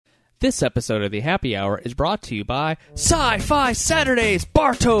This episode of the Happy Hour is brought to you by Sci-Fi Saturdays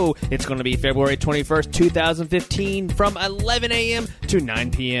Bartow. It's going to be February 21st, 2015 from 11 a.m. to 9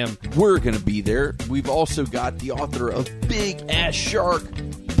 p.m. We're going to be there. We've also got the author of Big Ass Shark,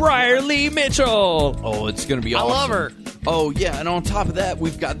 Briar Lee Mitchell. Oh, it's going to be awesome. I love her. Oh, yeah, and on top of that,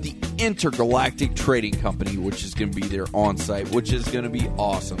 we've got the Intergalactic Trading Company, which is going to be there on site, which is going to be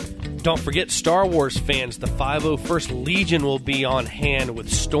awesome. Don't forget, Star Wars fans, the 501st Legion will be on hand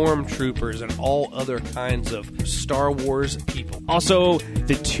with stormtroopers and all other kinds of Star Wars people. Also,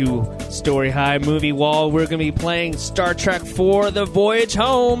 the 2-story high movie wall, we're going to be playing Star Trek IV The Voyage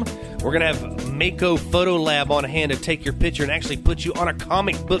Home. We're going to have Mako Photo Lab on hand to take your picture and actually put you on a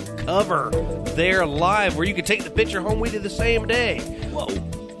comic book cover there live where you can take the picture home with you the same day. Whoa.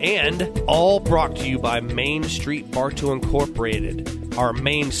 And all brought to you by Main Street Bartow Incorporated, our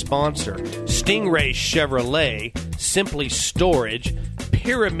main sponsor, Stingray Chevrolet, Simply Storage,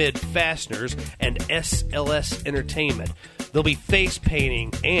 Pyramid Fasteners, and SLS Entertainment. There'll be face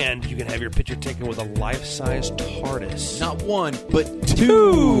painting, and you can have your picture taken with a life-size TARDIS. Not one, but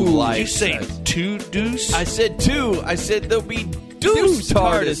two life-size. Did you say two Deuce? I said two. I said there'll be Deuce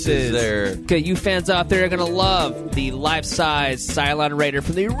TARDISes there. Okay, you fans out there are going to love the life-size Cylon Raider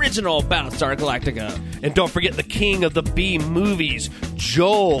from the original Battlestar Galactica. And don't forget the king of the B movies,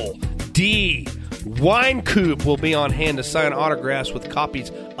 Joel D. Winecoop will be on hand to sign autographs with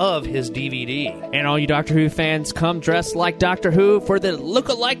copies of his DVD. And all you Doctor Who fans, come dressed like Doctor Who for the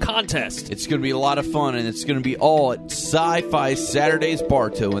Look-alike contest. It's going to be a lot of fun, and it's going to be all at Sci-Fi Saturdays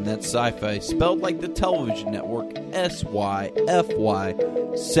Bartow, and that's Sci-Fi spelled like the television network, S-Y-F-Y,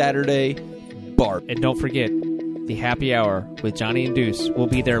 Saturday Bart. And don't forget, the Happy Hour with Johnny and Deuce will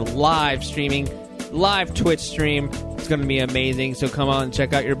be there live streaming, live Twitch stream. It's going to be amazing, so come on and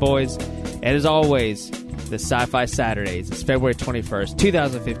check out your boys. And as always, the Sci-Fi Saturdays. It's February 21st,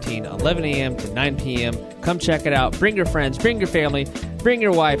 2015, 11 a.m. to 9 p.m. Come check it out. Bring your friends, bring your family, bring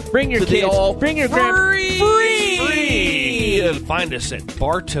your wife, bring your kids, bring your free. And find us at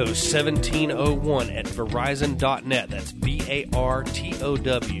Bartow1701 at Verizon.net. That's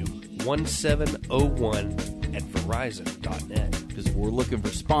VARTOW 1701 at Verizon.net. Because we're looking for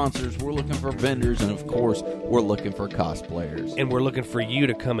sponsors, we're looking for vendors, and of course, we're looking for cosplayers. And we're looking for you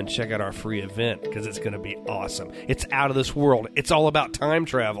to come and check out our free event because it's going to be awesome. It's out of this world. It's all about time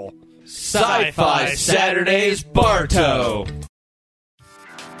travel. Sci-Fi Saturdays Bartow.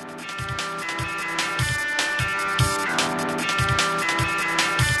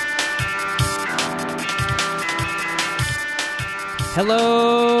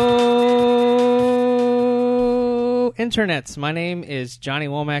 Hello, internets. My name is Johnny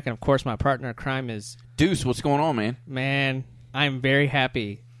Womack, and of course, my partner in crime is Deuce. What's going on, man? Man, I'm very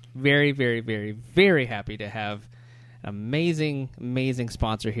happy, very, very, very, very happy to have an amazing, amazing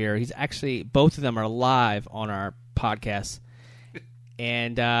sponsor here. He's actually, both of them are live on our podcast,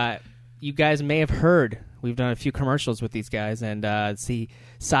 and you guys may have heard we've done a few commercials with these guys, and it's the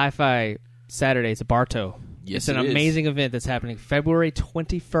Sci-Fi Saturdays at Bartow. Yes, it's an amazing event that's happening February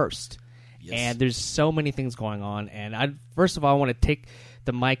 21st. Yes. And there's so many things going on. And first of all, I want to take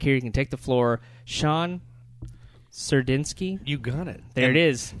the mic here. You can take the floor. Sean Serdinsky. You got it. There it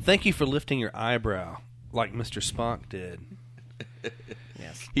is. Thank you for lifting your eyebrow like Mr. Spock did.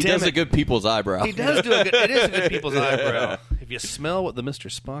 Yes. He does a good people's eyebrow. He does do a good. It is a good people's eyebrow. If you smell what the Mr.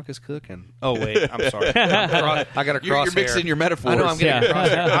 Spock is cooking. Oh wait, I'm sorry. I got a crosshair. You're mixing your metaphors. I know I'm getting a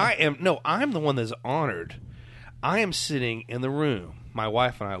crosshair. I'm the one that's honored. I am sitting in the room. My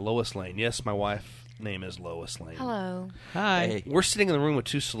wife and I, Lois Lane. Yes, my wife's name is Lois Lane. Hello. Hi. Hey. We're sitting in the room with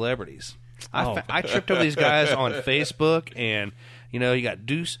two celebrities. I tripped over these guys on Facebook, and you got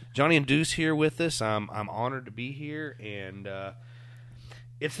Johnny and Deuce here with us. I'm honored to be here, and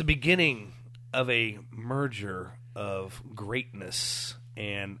it's the beginning of a merger of greatness,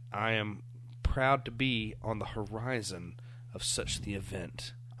 and I am proud to be on the horizon of such the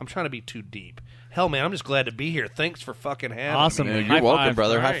event. I'm trying to be too deep. Hell, man, I'm just glad to be here. Thanks for fucking having awesome, me. Man. You're welcome, five.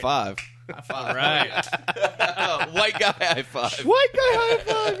 brother. Right. High five. High five. Right. White guy high five. White guy high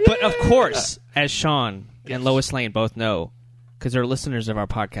five. Yeah. But of course, as Sean and Lois Lane both know, because they're listeners of our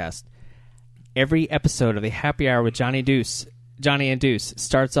podcast, every episode of the Happy Hour with Johnny and Deuce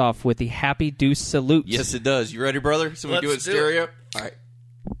starts off with the Happy Deuce salute. Yes, it does. You ready, brother? So we do it stereo? All right.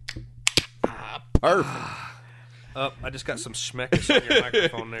 Perfect. I just got some schmeckers on your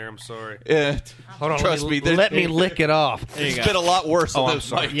microphone there. I'm sorry. Yeah. Hold on. Trust me. Let me lick it off. It's been a lot worse on I'm those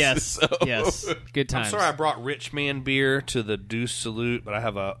sorry. mics. Yes, So. yes. Good times. I'm sorry I brought Rich Man beer to the Deuce salute, but I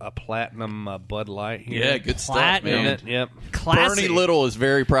have a platinum Bud Light here. Yeah, good stuff, Platinum. man. Yep. Classy. Bernie Little is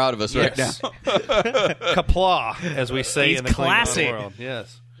very proud of us right now. Kapla, as we say He's in the classy. Klingon world.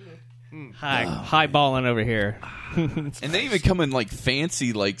 Yes. Highballing over here. And they even come in like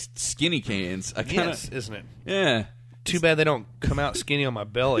fancy, like skinny cans. Yes, isn't it? Yeah. Too bad they don't come out skinny on my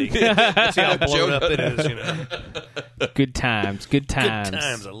belly. See how blown up it is, you know. Good times. Good times. Good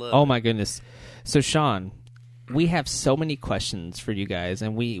times. I love Oh it. my goodness. So Sean, we have so many questions for you guys,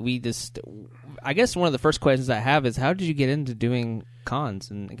 and we just, I guess one of the first questions I have is, how did you get into doing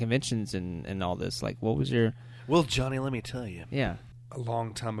cons and conventions and all this? Like, what was your... Well, Johnny, let me tell you. Yeah. A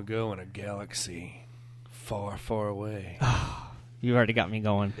long time ago in a galaxy far, far away. You already got me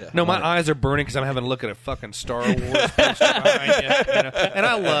going. Yeah. No, my eyes are burning because I'm having to look at a fucking Star Wars poster behind you know? And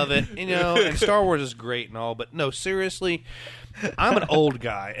I love it, you know, and Star Wars is great and all, but no, seriously, I'm an old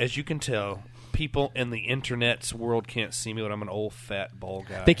guy, as you can tell. People in the internet's world can't see me, but I'm an old, fat, bald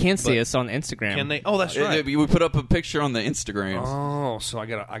guy. They can see But us on Instagram. Can they? Oh, that's right. We put up a picture on the Instagrams. Oh, so I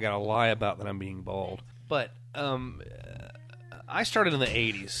gotta lie about that I'm being bald. But I started in the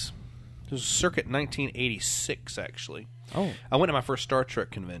 80s. It was circuit 1986, actually. Oh. I went to my first Star Trek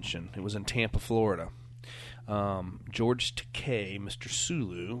convention. It was in Tampa, Florida. George Takei, Mr.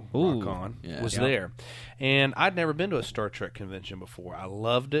 Sulu, rock on, was there. And I'd never been to a Star Trek convention before. I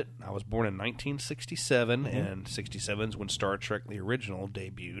loved it. I was born in 1967, and 67 is when Star Trek, the original,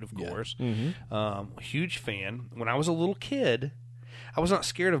 debuted, of course. Huge fan. When I was a little kid, I was not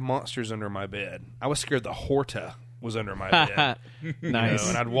scared of monsters under my bed. I was scared the Horta was under my bed. Nice. You know,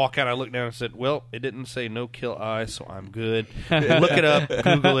 and I'd walk out, I'd look down and said, well, it didn't say no kill eyes, so I'm good. Look it up,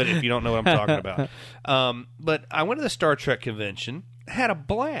 Google it if you don't know what I'm talking about. But I went to the Star Trek convention, had a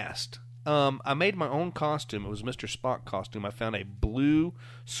blast. I made my own costume. It was Mr. Spock costume. I found a blue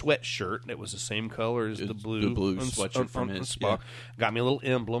sweatshirt that was the same color as the blue sweatshirt from his Spock. Got me a little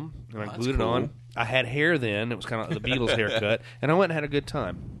emblem, and I glued it cool. on. I had hair then. It was kind of the Beatles haircut, and I went and had a good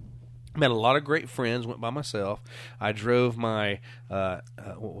time. Met a lot of great friends, went by myself. I drove my,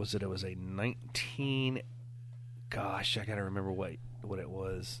 what was it? It was a 19, gosh, I got to remember what it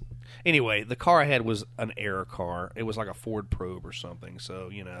was. Anyway, the car I had was an air car. It was like a Ford Probe or something. So,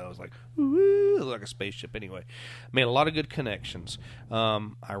 you know, it was like, woo, it was like a spaceship. Anyway, made a lot of good connections.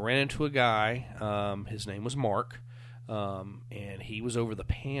 I ran into a guy. His name was Mark. And he was over the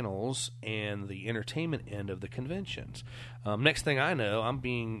panels and the entertainment end of the conventions. Next thing I know, I'm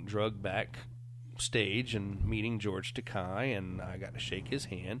being drugged backstage and meeting George Takei, and I got to shake his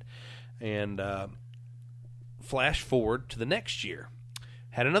hand. And flash forward to the next year.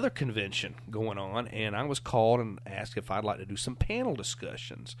 Had another convention going on, and I was called and asked if I'd like to do some panel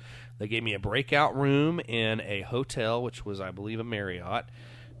discussions. They gave me a breakout room in a hotel, which was, I believe, a Marriott.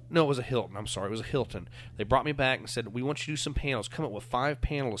 No, it was a Hilton. I'm sorry. It was a Hilton. They brought me back and said, we want you to do some panels. Come up with 5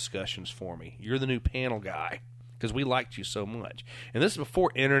 panel discussions for me. You're the new panel guy because we liked you so much. And this is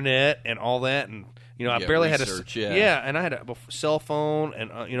before internet and all that. And, you know, I barely research, had a... Yeah, and I had a cell phone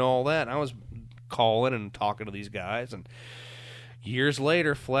and, you know, all that. And I was calling and talking to these guys. And years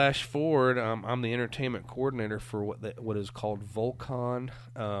later, flash forward, I'm the entertainment coordinator for what is called Volcon,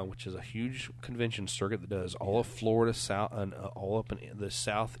 which is a huge convention circuit that does all of Florida, south and all up in the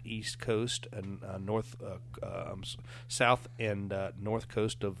southeast coast and south and north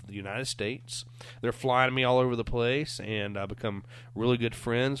coast of the United States. They're flying me all over the place, and I become really good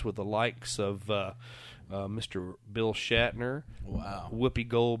friends with the likes of Mr. Bill Shatner, Whoopi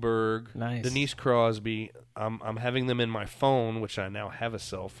Goldberg, Nice. Denise Crosby. I'm having them in my phone, which I now have a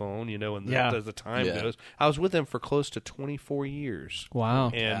cell phone, you know, and as the time goes. I was with them for close to 24 years. Wow.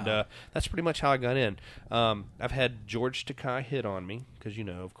 And that's pretty much how I got in. I've had George Takei hit on me, because, you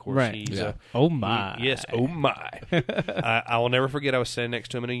know, of course, Right. he's oh, my. yes, oh, my. I will never forget I was standing next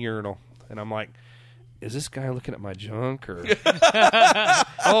to him in a urinal, and I'm like, is this guy looking at my junk? Or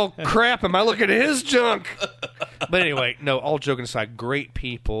oh, crap, am I looking at his junk? But anyway, no, all joking aside, great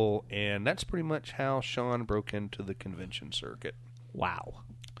people, and that's pretty much how Sean broke into the convention circuit. Wow.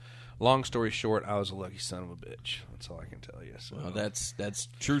 Long story short, I was a lucky son of a bitch. That's all I can tell you. So. Well, that's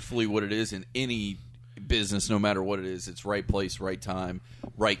truthfully what it is in any business, no matter what it is. It's right place, right time,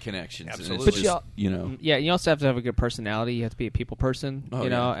 right connections. Absolutely. And it's But just, you know. Yeah, you also have to have a good personality. You have to be a people person, Oh,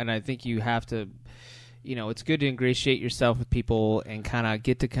 you know, yeah. and I think you have to, you know, it's good to ingratiate yourself with people and kind of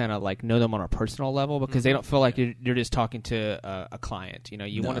get to kind of like know them on a personal level, because they don't feel like you're just talking to a client. You know,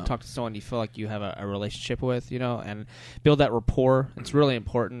 you want to talk to someone you feel like you have a relationship with, you know, and build that rapport. It's really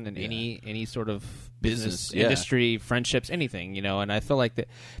important in any sort of business industry, friendships, anything, you know. And I feel like that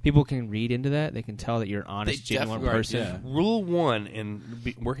people can read into that. They can tell that you're an honest, genuine person. Yeah. Rule 1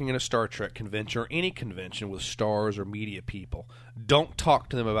 in working in a Star Trek convention or any convention with stars or media people, don't talk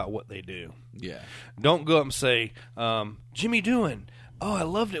to them about what they do. Yeah. Don't go up and say, Jimmy Doohan, oh, I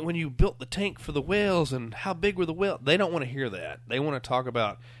loved it when you built the tank for the whales and how big were the whales. They don't want to hear that. They want to talk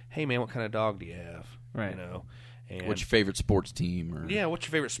about, hey, man, what kind of dog do you have? Right. You know, and What's your favorite sports team? Or what's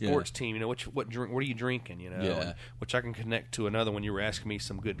your favorite sports team? You know, what are you drinking? You know, and, which I can connect to another one. You were asking me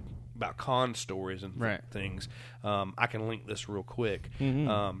some good about con stories and things. I can link this real quick.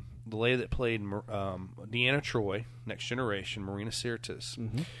 Mm-hmm. The lady that played Deanna Troi, Next Generation, Marina Sirtis,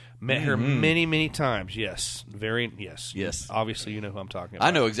 met her many, many times. Yes. Obviously, you know who I'm talking about.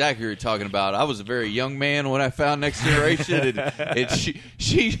 I know exactly who you're talking about. I was a very young man when I found Next Generation, and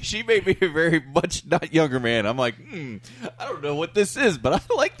she made me a very much not younger man. I'm like, I don't know what this is, but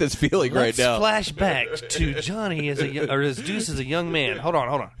I like this feeling right now. Let's flash back to Johnny as Deuce as a young man. Hold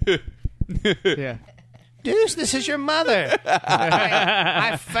on. Yeah. Deuce, this is your mother.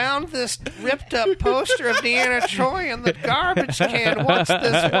 I found this ripped up poster of Deanna Troi in the garbage can. What's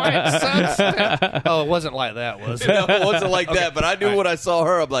this white substance? Oh, it wasn't like that, was it? No, it wasn't like that, but I knew when I saw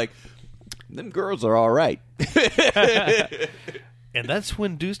her, I'm like, them girls are all right. And that's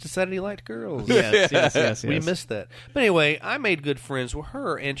when Deuce decided he liked girls. Yes. We missed that. But anyway, I made good friends with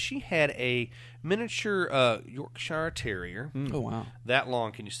her, and she had a miniature Yorkshire Terrier. Oh, wow. That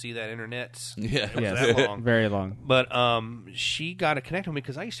long. Can you see that, internet? Yeah. It was that long. Very long. But she got to connect with me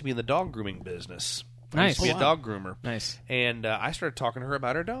because I used to be in the dog grooming business. I used to be a dog groomer. Nice. And I started talking to her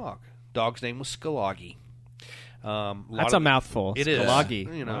about her dog. Dog's name was Skalagi. That's a mouthful. It Skalagi.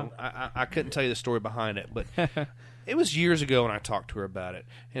 is. You know, I couldn't tell you the story behind it, but it was years ago when I talked to her about it.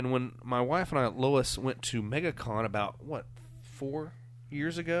 And when my wife and I, Lois, went to MegaCon about, 4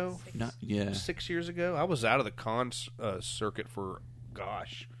 years ago? 6 years ago? I was out of the con circuit for,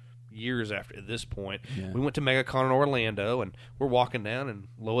 years after at this point. Yeah. We went to MegaCon in Orlando, and we're walking down, and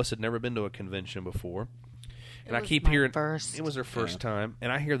Lois had never been to a convention before. And I keep hearing it was her first time,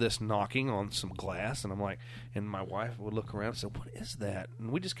 and I hear this knocking on some glass, and I'm like, and my wife would look around and say, "What is that?"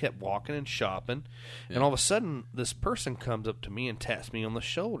 And we just kept walking and shopping, and all of a sudden, this person comes up to me and taps me on the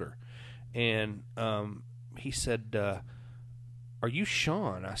shoulder, and he said, "Are you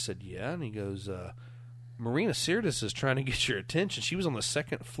Sean?" I said, "Yeah," and he goes, Marina Sirtis is trying to get your attention. She was on the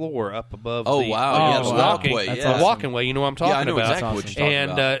second floor up above the walking way. You know what I'm talking about. I know exactly what you're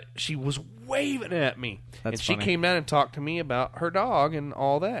talking about. She was waving at me. That's funny. She came down and talked to me about her dog and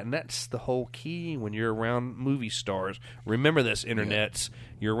all that. And that's the whole key when you're around movie stars. Remember this, internets.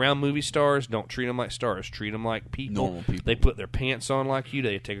 You're around movie stars, don't treat them like stars. Treat them like people. Normal people. They put their pants on like you.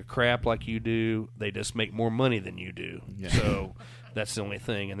 They take a crap like you do. They just make more money than you do. Yeah. So that's the only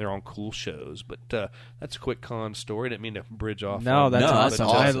thing, and they're on cool shows. But that's a quick con story. Didn't mean to bridge off. No, that's awesome.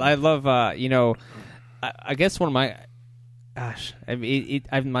 awesome. I love, I guess one of my,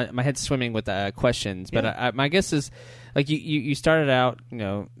 my head's swimming with questions. But my guess is, like, you started out,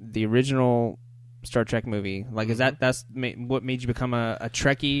 the original Star Trek movie. Like, is that's what made you become a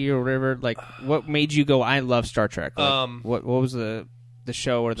Trekkie or whatever? Like, what made you go, I love Star Trek? Like, what was the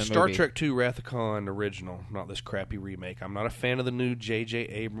show or the Star movie? Trek II Wrath of Khan original, not this crappy remake. I'm not a fan of the new J.J.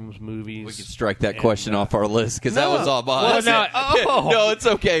 Abrams movies. We could strike that question off our list because that was all mine. Well, no, it's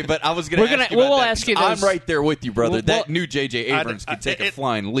okay. But I was going to ask you about that. Ask you those. I'm right there with you, brother. That new J.J. Abrams could take a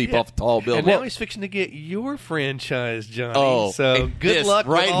flying leap off a tall building. And now he's fixing to get your franchise, Johnny. Oh, so good luck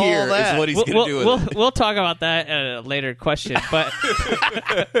right with all here that. is what he's going to do with it. We'll talk about that at a later question. But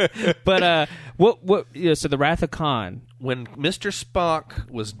so the Wrath of Khan. When Mr. Spock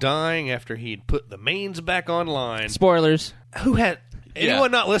was dying after he'd put the mains back online. Spoilers. Anyone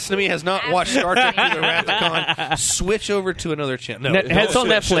not listening to me has not watched Star Trek II The Wrath of Khan, switch over to another channel. No, it's on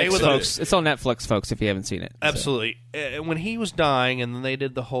Netflix, folks. It's on Netflix, folks, if you haven't seen it. Absolutely. So. When he was dying and then they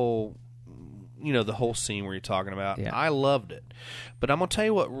did the whole scene where you're talking about, I loved it. But I'm going to tell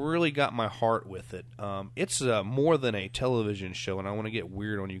you what really got my heart with it. It's more than a television show, and I want to get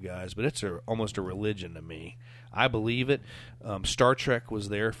weird on you guys, but it's almost a religion to me. I believe it. Star Trek was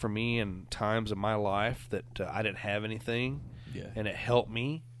there for me in times of my life that I didn't have anything, and it helped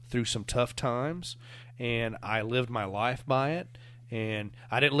me through some tough times, and I lived my life by it. And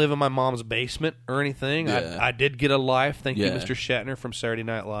I didn't live in my mom's basement or anything. Yeah. I did get a life. Thank you, Mr. Shatner from Saturday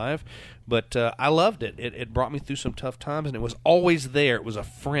Night Live. But I loved it. It brought me through some tough times, and it was always there. It was a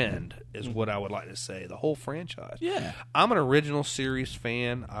friend, is what I would like to say. The whole franchise. Yeah. I'm an original series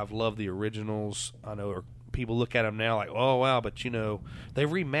fan. I've loved the originals. I know people look at them now like, oh, wow, but, they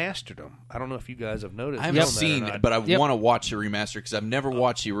remastered them. I don't know if you guys have noticed. I haven't seen it, but I want to watch the remaster because I've never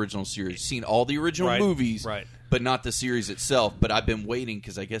watched the original series. Seen all the original movies, but not the series itself. But I've been waiting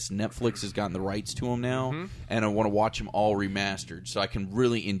because I guess Netflix has gotten the rights to them now, and I want to watch them all remastered so I can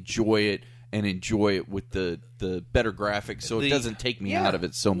really enjoy it and enjoy it with the better graphics, so it doesn't take me out of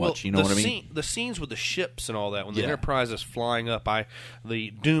it so much. You know what I mean? The scenes with the ships and all that, when the Yeah. Enterprise is flying up, the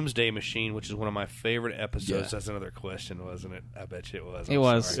Doomsday Machine, which is one of my favorite episodes. Yeah. That's another question, wasn't it? I bet you it was. It I'm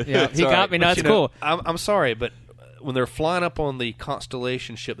was. sorry. Yeah, It's he all got right. me. No, But, it's you know, cool. I'm sorry, but when they're flying up on the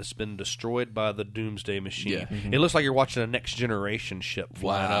Constellation ship that's been destroyed by the Doomsday Machine, Yeah. it looks like you're watching a Next Generation ship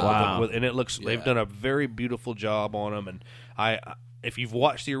flying Wow. up. Wow. And it looks they've done a very beautiful job on them. And if you've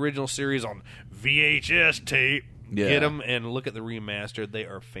watched the original series on VHS tape, Yeah. get them and look at the remastered. They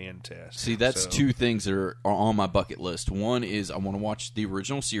are fantastic. See, that's So- two things that are on my bucket list. One is I want to watch the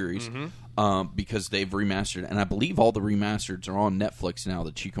original series because they've remastered, and I believe all the remasters are on Netflix now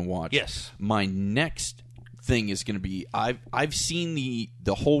that you can watch. Yes. My next thing is going to be I've seen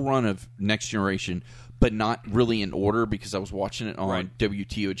the whole run of Next Generation, but not really in order because I was watching it on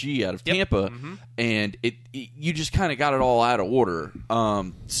WTOG out of Tampa, and it you just kind of got it all out of order.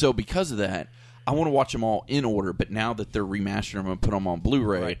 So because of that, I want to watch them all in order. But now that they're remastering them and put them on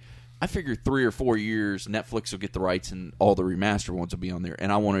Blu-ray, Right. I figure 3 or 4 years Netflix will get the rights and all the remastered ones will be on there,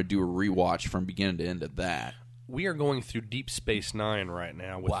 and I want to do a rewatch from beginning to end of that. We are going through Deep Space Nine right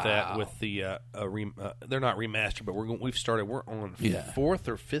now with Wow. that. With the they're not remastered, but we've started. We're on fourth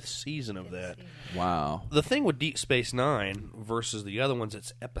or fifth season of that. Wow. The thing with Deep Space Nine versus the other ones,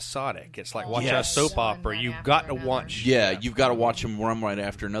 it's episodic. It's like watching Yes. a soap One opera. right You've after got to another. watch. Yeah, you've got to watch them one right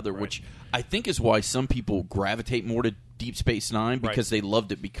after another, which I think is why some people gravitate more to Deep Space Nine because they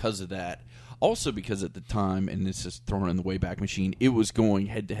loved it because of that. Also because at the time, and this is thrown in the Wayback Machine, it was going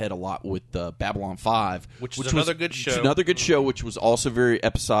head-to-head a lot with Babylon 5. Which is another good which show. is another good show, which was also very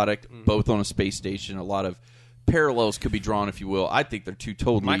episodic, both on a space station. A lot of parallels could be drawn, if you will. I think they're two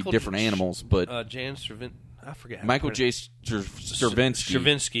totally different animals, but Jan Stravinsky, I forget. how to Michael pronounce J. it. Stravinsky.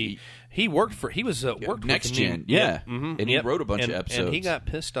 Stravinsky. He worked for. He was worked Next with Gen, and he wrote a bunch of episodes. And he got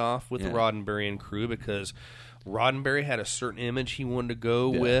pissed off with the Yeah. Roddenberry and crew because Roddenberry had a certain image he wanted to go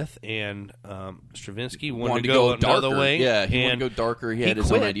with, and Stravinsky wanted to go another darker. way. Yeah, he wanted and to go darker. He had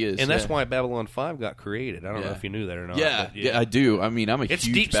his own quit, ideas, and that's yeah. why Babylon 5 got created. I don't know Yeah. if you knew that or not. Yeah, but yeah, I do. I mean, I'm a It's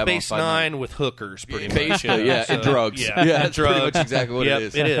huge Deep Babylon Space 5 Nine with hookers, pretty much. Basically, yeah, and drugs. Yeah, that's drugs. pretty much exactly what Yep, it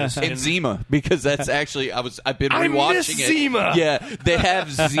is. it is. And Zima, because that's actually I've been I rewatching miss it. Zima. Yeah, they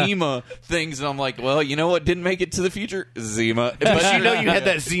have Zima things, and I'm like, well, you know what didn't make it to the future? Zima. But you know you had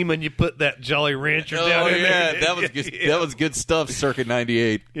that Zima and you put that Jolly Rancher Oh down in yeah, there. that was good. That was good stuff. Circa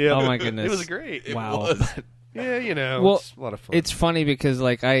 '98. Yeah. Oh my goodness. It was great. Wow. Yeah, you know, Well, it's a lot of fun. It's funny because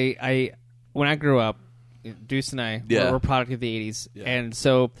like I when I grew up, Deuce and I Yeah. were a product of the '80s, Yeah. and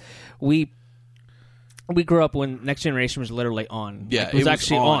so we grew up when Next Generation was literally on. Yeah, Like, it was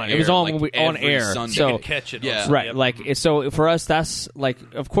actually on. It was air, on like when we, on every air. Sunday. So you could catch it. Yeah. on right, Yep. like so for us, that's like,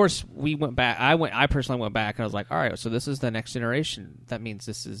 of course, we went back. I personally went back and I was like, all right, so this is the Next Generation. That means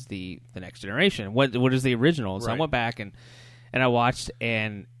this is the Next Generation. What is the original? So I Right. went back and I watched,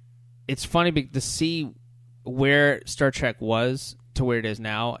 and it's funny to see where Star Trek was to where it is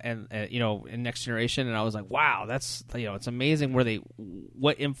now, and in Next Generation, and I was like, wow, that's it's amazing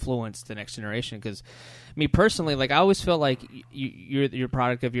what influenced the Next Generation. Because me personally, like I always feel like you're a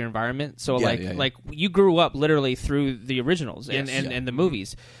product of your environment. So Yeah, like you grew up literally through the originals Yes. and the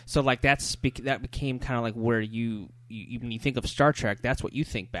movies. So like that became kind of like where you when you think of Star Trek, that's what you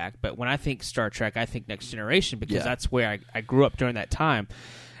think back. But when I think Star Trek, I think Next Generation because that's where I grew up during that time.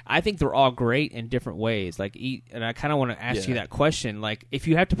 I think they're all great in different ways. Like, and I kind of want to ask you that question. Like, if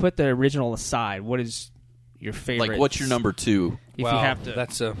you have to put the original aside, what is your favorite? Like, what's your number two? If Wow, you have to,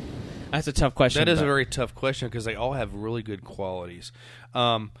 that's a tough question. that is a but- very tough question because they all have really good qualities.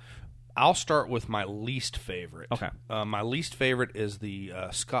 I'll start with my least favorite. Okay. My least favorite is the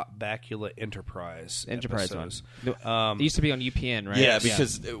Scott Bakula Enterprise episodes. one. It used to be on UPN, right? Yeah,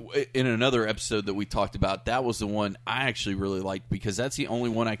 because in another episode that we talked about, that was the one I actually really liked because that's the only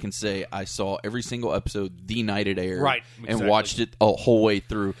one I can say I saw every single episode the night it aired, Right, and exactly. watched it a whole way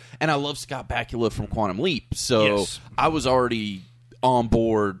through. And I love Scott Bakula from Quantum Leap, so Yes. I was already on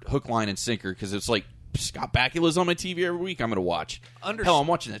board, hook, line, and sinker because it's like Scott Bakula's on my TV every week. I'm going to watch. Hell, I'm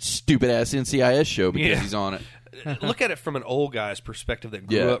watching that stupid ass NCIS show because he's on it. Look at it from an old guy's perspective that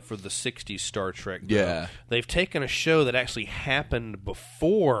grew Yeah. up for the 60s Star Trek. though. Yeah. They've taken a show that actually happened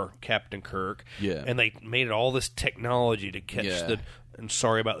before Captain Kirk, Yeah. and they made it all this technology to catch Yeah. the. And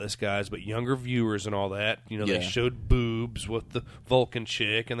sorry about this, guys, but younger viewers and all that, Yeah. they showed boobs with the Vulcan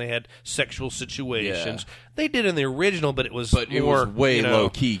chick, and they had sexual situations. They did in the original, but it was But it more was way low low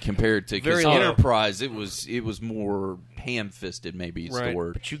key compared to Very because low. Enterprise. It was more ham fisted. Maybe is the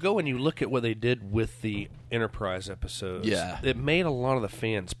word. But you go and you look at what they did with the Enterprise episodes. Yeah. It made a lot of the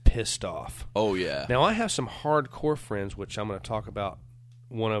fans pissed off. Oh yeah. Now, I have some hardcore friends, which I'm going to talk about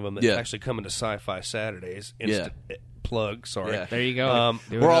one of them that's actually coming to Sci-Fi Saturdays. Plug, sorry. Yeah. There you go.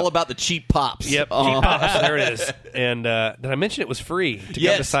 We're all about the cheap pops. Yep, cheap pops. There it is. And did I mention it was free to come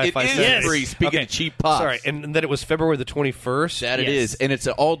to Sci-Fi it is Saturdays? free. Speaking of cheap pops. Sorry, and that it was February the 21st. That it is. And it's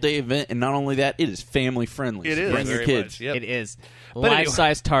an all-day event, and not only that, it is family-friendly. It So is. Bring your very kids. much, yep. It is. But anyway.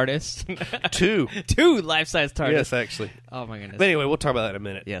 Life-size TARDIS. 2. 2 life-size TARDIS. Yes, actually. Oh, my goodness. But anyway, we'll talk about that in a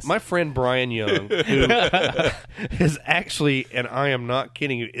minute. Yes. My friend Brian Young, who is actually, and I am not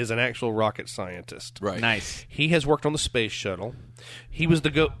kidding you, is an actual rocket scientist. Right. Nice. He has worked on the space shuttle. He was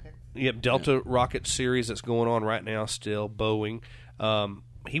the Delta rocket series that's going on right now still, Boeing.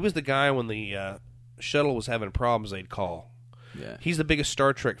 He was the guy when the shuttle was having problems, they'd call. Yeah. He's the biggest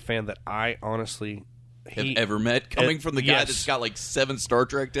Star Trek fan that I honestly have ever met, coming from the guy that's got like 7 Star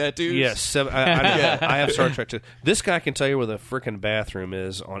Trek tattoos. Yes, 7. I have Star Trek too. This guy can tell you where the frickin' bathroom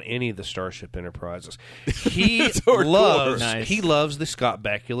is on any of the Starship Enterprises. He loves Nice. he loves the Scott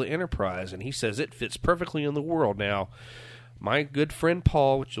Bakula Enterprise, and he says it fits perfectly in the world. Now, my good friend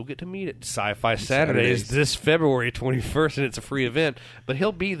Paul, which you'll get to meet at Sci-Fi Saturdays this February 21st, and it's a free event, but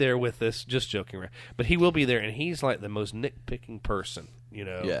he'll be there with us. Just joking, right? But he will be there, and he's like the most nitpicking person, you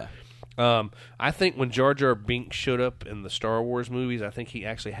know. Yeah. I think when Jar Jar Binks showed up in the Star Wars movies, I think he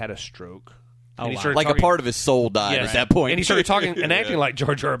actually had a stroke. Oh, And he wow. started Like talking- a part of his soul died Yes. at that point. and he started talking and acting like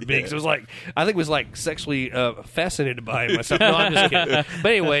Jar Jar Binks. It was like, I think it was like sexually fascinated by him myself. No, I'm just kidding.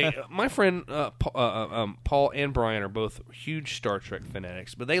 But anyway, my friend Paul and Brian are both huge Star Trek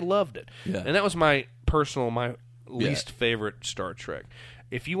fanatics, but they loved it. Yeah. And that was my least favorite Star Trek.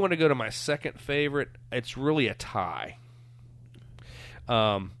 If you want to go to my second favorite, it's really a tie.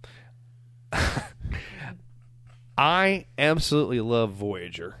 I absolutely love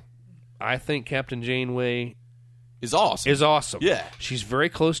Voyager. I think Captain Janeway is awesome. is awesome. Yeah. She's very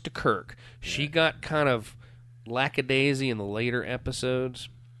close to Kirk. She got kind of lackadaisy in the later episodes.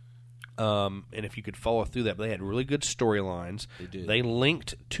 And if you could follow through that, but they had really good storylines. They did. They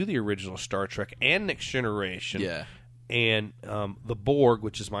linked to the original Star Trek and Next Generation. Yeah. And the Borg,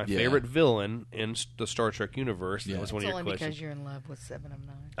 which is my favorite villain in the Star Trek universe. Yeah. That was one It's of your only questions. because you're in love with 7 of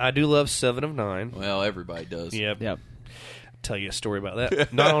 9. I do love 7 of 9. Well, everybody does. Yep. Yep. Tell you a story about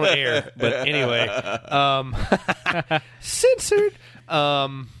that. Not on air, but anyway. Censored.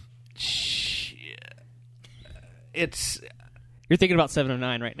 It's You're thinking about 7 of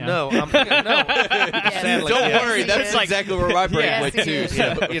 9 right now. no. I'm no. Sadly, Don't yes. worry, that's exactly where my brain Yes, went it too. is. So.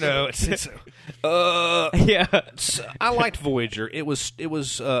 Yeah, you know, it's Yeah. I liked Voyager. It was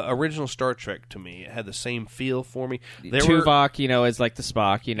original Star Trek to me. It had the same feel for me. There were Tuvok, is like the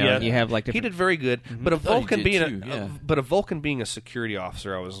Spock. You have like he different. did very good, but a thought he Vulcan did being too, yeah. but a Vulcan being a security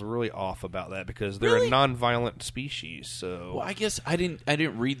officer, I was really off about that because they're Really? a non-violent species. So Well, I guess I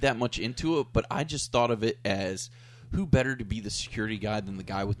didn't read that much into it, but I just thought of it as who better to be the security guy than the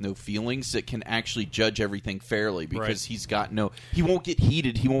guy with no feelings that can actually judge everything fairly because Right. he's got he won't get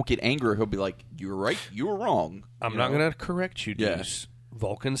heated, he won't get angry. He'll be like, "You were right, you were wrong." I'm You not know? going to correct you, Yeah. Deuce.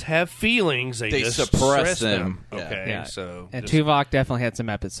 Vulcans have feelings. They They just suppress stress them. Yeah. Okay, Yeah. so And just- Tuvok definitely had some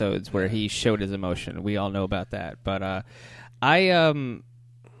episodes where he showed his emotion. We all know about that. But I've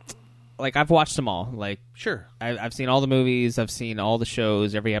watched them all. Like sure. I've seen all the movies. I've seen all the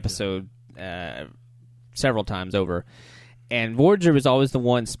shows, every episode, several times over. And Voyager was always the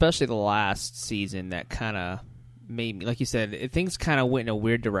one, especially the last season, that kind of made me, like you said, things kind of went in a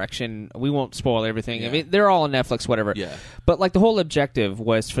weird direction. We won't spoil everything. Yeah. I mean, they're all on Netflix, whatever. Yeah. But like the whole objective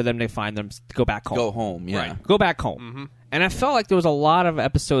was for them to go back home. Go home, yeah. Right. Go back home. Mm-hmm. And I felt like there was a lot of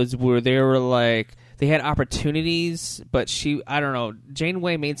episodes where they were like, they had opportunities, but I don't know,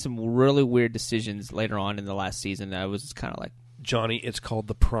 Janeway made some really weird decisions later on in the last season. I was kind of like, Johnny, it's called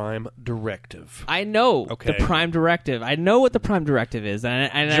the Prime Directive. I know Okay. the Prime Directive. I know what the Prime Directive is.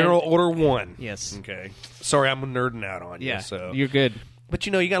 And General Order 1. Yes. Okay. Sorry, I'm nerding out on you. Yeah, So. you're good. But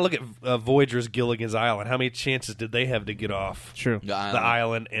you got to look at Voyager's Gilligan's Island. How many chances did they have to get off True. The the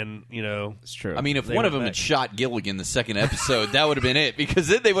island. island? And It's true. I mean, if They one of went them back. had shot Gilligan the second episode, that would have been it because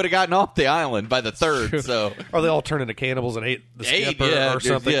then they would have gotten off the island by the third. So, or they all turned into cannibals and ate the Ate, skipper yeah, or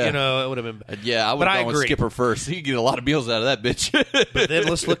something. yeah. It would have been. yeah, I would But have I gone with agree. Skipper first. You get a lot of meals out of that bitch. But then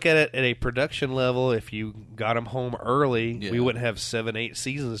let's look at it at a production level. If you got them home early, Yeah. we wouldn't have 7-8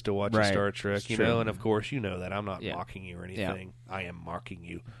 seasons to watch of Right. Star Trek. It's You true. know, and of course you know that I'm not Yeah. mocking you or Yeah. anything. I am mocking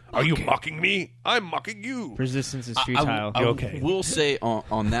you. Are you mocking me? I'm mocking you. Resistance is futile. I Okay. will say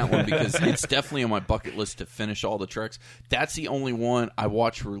on that one because it's definitely on my bucket list to finish all the Treks. That's the only one I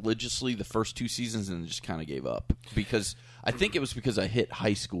watched religiously the first 2 seasons and just kind of gave up because I think it was because I hit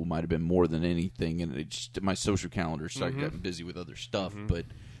high school might have been more than anything, and it just my social calendar started Mm-hmm. getting busy with other stuff. But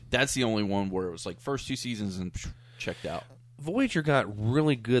that's the only one where it was like first 2 seasons and checked out. Voyager got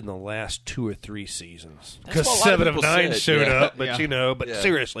really good in the last 2 or 3 seasons That's because what a lot of 7 of people 9 said. showed Yeah. up. But Yeah.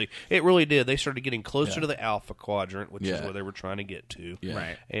 seriously, it really did. They started getting closer to the Alpha Quadrant, which is Yeah. where they were trying to get to. Yeah.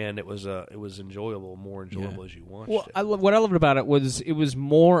 Right. And it was enjoyable, more enjoyable as you watched Well, it. what I loved about it was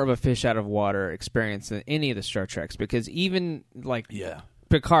more of a fish out of water experience than any of the Star Treks, because even like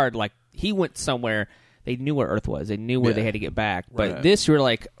Picard, like he went somewhere. They knew where Earth was. They knew where they had to get back. But Right. this, we're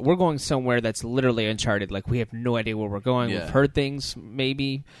like, we're going somewhere that's literally uncharted. Like, we have no idea where we're going. Yeah. We've heard things,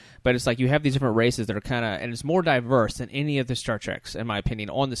 maybe. But it's like you have these different races that are kind of... And it's more diverse than any of the Star Treks, in my opinion,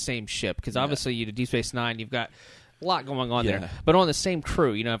 on the same ship. Because obviously, you do Deep Space Nine, you've got a lot going on there. But on the same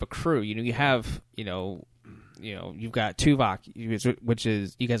crew, you don't have a crew. You have, you've got Tuvok, which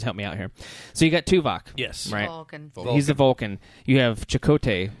is... You guys help me out here. So you got Tuvok. Yes. Right. Vulcan. He's the Vulcan. You have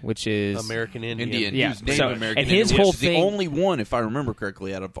Chakotay, which is... American Indian. Yeah, He was Native so- American and his Indian, whole which is the thing- only one, if I remember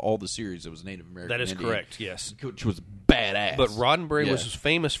correctly, out of all the series that was Native American That is Indian, correct, yes. Which was badass. But Roddenberry Yeah. was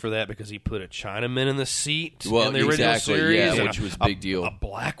famous for that because he put a Chinaman in the seat Well, in the original exactly, series. yeah, and which was a big deal. A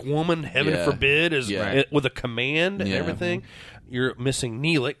black woman, heaven Yeah. forbid, Yeah. with a command and Yeah. everything. You're missing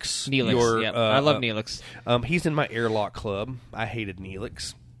Neelix. Neelix, yeah. I love Neelix. He's in my airlock club. I hated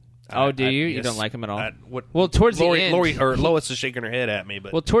Neelix. Oh, do you? You yes. don't like him at all? Well, towards the end- Lois is shaking her head at me,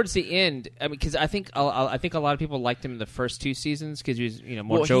 but Well, towards the end, I mean, because I think a lot of people liked him in the first 2 seasons because he was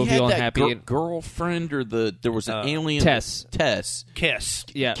more jovial he had and that happy. girlfriend, or there was an alien Tess. Tess.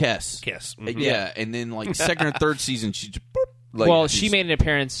 Kess. Yeah. Kess. Mhm. Yeah, and then like second or third season, she just boop, like, Well, she she's- made an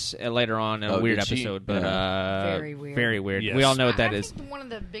appearance later on in a Oh, weird did she? episode, but Very weird. Very weird. Yes. We all know what that I is. think one of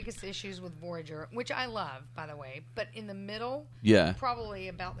the biggest issues with Voyager, which I love, by the way, but in the middle, Yeah. probably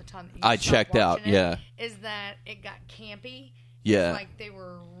about the time that you I start checked out, watching yeah. is that it got campy. Yeah. It's like they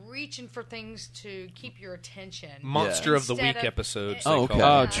were reaching for things to keep your attention. Monster of the Instead Week episodes. Oh, they okay.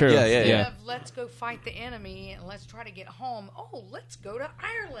 call Oh, it. true. Yeah, yeah, Instead yeah. of let's go fight the enemy and let's try to get home. Oh, let's go to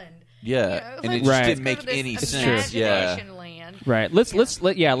Ireland. Yeah, You know, and it let's just Right. go didn't to make this any It's sense. true. Yeah. imagination land. Right.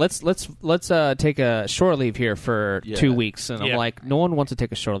 Let's take a shore leave here for Yeah. 2 weeks, and I'm Yeah. like, no one wants to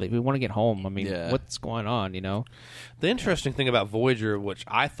take a shore leave. We want to get home. I mean, Yeah. what's going on? You know? The interesting thing about Voyager, which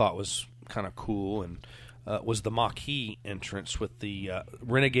I thought was kind of cool, and was the Maquis entrance with the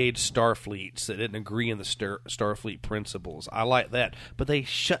renegade Starfleets that didn't agree in the Starfleet principles. I like that, but they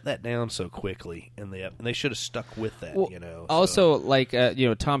shut that down so quickly, and they should have stuck with that. Well, also, like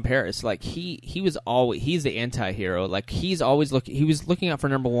Tom Paris, like he was always he's the anti-hero. Like he was looking out for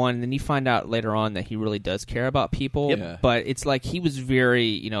number one, and then you find out later on that he really does care about people. Yep. Yeah. But it's like he was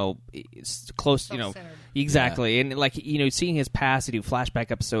very close. Self-centered. Exactly, and like seeing his past, he do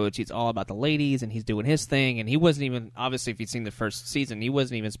flashback episodes. He's all about the ladies, and he's doing his thing. And he wasn't even, obviously, if you've seen the first season, he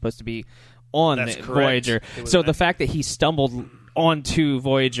wasn't even supposed to be on That's the correct. Voyager. It was So not- the fact that he stumbled onto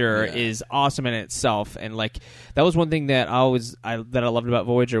Voyager Yeah. is awesome in itself. And like that was one thing that I loved about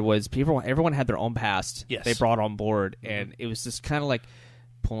Voyager was everyone had their own past. Yes. They brought on board, and it was just kind of like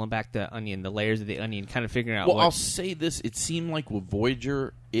pulling back the layers of the onion, kind of figuring out. Well, what, I'll say this: it seemed like with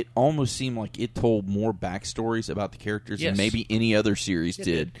Voyager, it almost seemed like it told more backstories about the characters Yes. than maybe any other series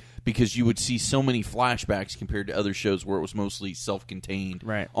did. Because you would see so many flashbacks compared to other shows where it was mostly self-contained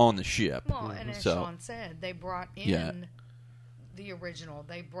Right. on the ship. Well, and as So- Sean said, they brought in Yeah. the original.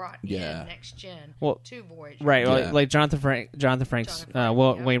 They brought Yeah. in Next Gen Well, to Voyager. Right, Yeah. like Jonathan Frank's, Jonathan Frank, yeah.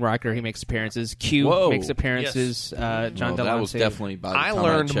 Wayne Riker, he makes appearances. Q Whoa. makes appearances. John Well, that was Delancey. definitely by the I time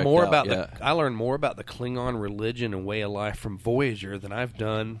learned checked more out, about I learned more about the Klingon religion and way of life from Voyager than I've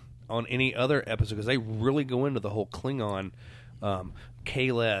done on any other episode, because they really go into the whole Klingon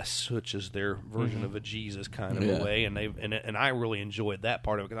Kahless, which is their version of a Jesus kind of Yeah. a way, and I really enjoyed that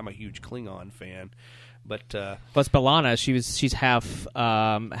part of it because I'm a huge Klingon fan. But Plus B'Elanna, she's half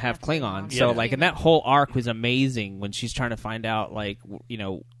Klingon. So Yeah. like, and that whole arc was amazing when she's trying to find out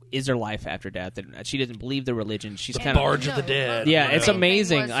is there life after death, and she doesn't believe the religion. She's The kind of Barge of the Dead. Yeah, the it's main thing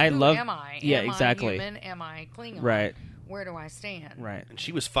amazing. was, I who love- Am I? yeah, Am exactly. I human? Am I Klingon? Right. Where do I stand? right. and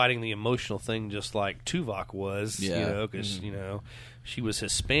she was fighting the emotional thing just like Tuvok was, Yeah. because she was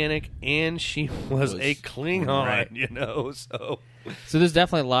Hispanic and she was a Klingon, Right. so. So there's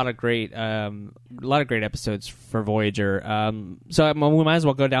definitely a lot of great episodes for Voyager. So we might as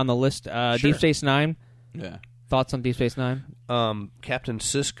well go down the list. Sure. Deep Space Nine. Yeah. Thoughts on Deep Space Nine? Captain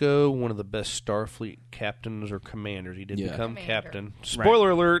Sisko, one of the best Starfleet captains or commanders. He did Yeah. become Commander. captain. Spoiler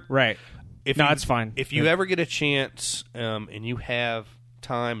alert. Right. No, it's fine. If you ever get a chance and you have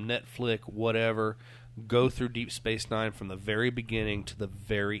time, Netflix, whatever, go through Deep Space Nine from the very beginning to the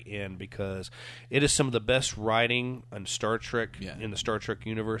very end, because it is some of the best writing on Star Trek in the Star Trek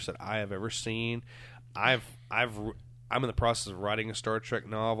universe that I have ever seen. I'm in the process of writing a Star Trek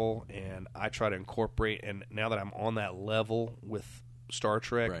novel, and I try to incorporate, and now that I'm on that level with Star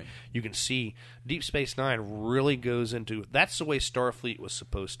Trek, Right. you can see Deep Space Nine really goes into, that's the way Starfleet was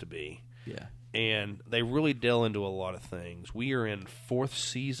supposed to be. Yeah. And they really delve into a lot of things. We are in 4th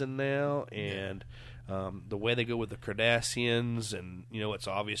season now, and the way they go with the Cardassians, and it's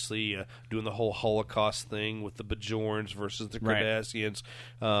obviously doing the whole Holocaust thing with the Bajorans versus the Right. Cardassians.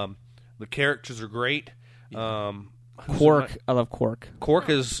 The characters are great. Quark. I love Quark. Quark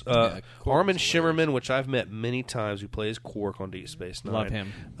is Quark's Armin hilarious. Shimmerman, which I've met many times, who plays Quark on Deep Space Nine. Love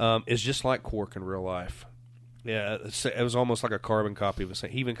him. Is just like Quark in real life. Yeah, it was almost like a carbon copy of him.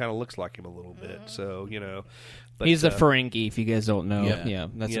 He even kind of looks like him a little bit. So but, He's the Ferengi, if you guys don't know. Yeah.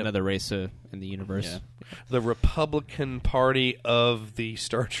 That's Yep. another race in the universe. Yeah. the Republican Party of the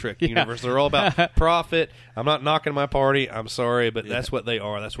Star Trek universe. They're all about profit. I'm not knocking my party. I'm sorry, but that's what they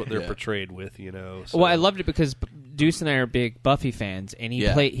are. That's what they're portrayed with. So. Well, I loved it because Deuce and I are big Buffy fans, and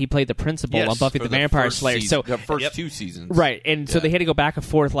he played the principal Yes, on Buffy For the Vampire first Slayer. season, So the first Yep. 2 seasons. right, and so Yeah. they had to go back and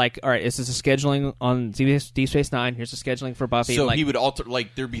forth. Like, all right, this is a scheduling on Deep Space Nine. Here's the scheduling for Buffy. So like, he would alter,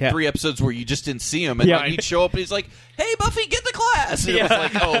 like, there'd be Yeah. 3 episodes where you just didn't see him, and Yeah. then he'd show up and he's like, hey, Buffy, get the class! And it was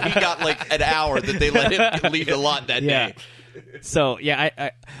like, oh, he got like an hour that they let him leave the lot that day. So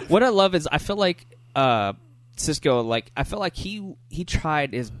I what I love is I feel like Cisco, like I feel like he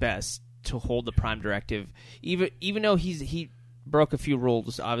tried his best to hold the Prime Directive, even though he broke a few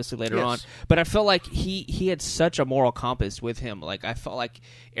rules obviously later Yes. on. But I felt like he had such a moral compass with him. Like I felt like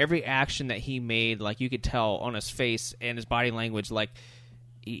every action that he made, like you could tell on his face and his body language, like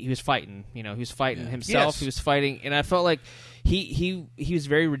he was fighting. He was fighting himself. Yes. He was fighting, and I felt like he was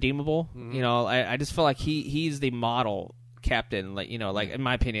very redeemable. I just felt like he's the model captain, like in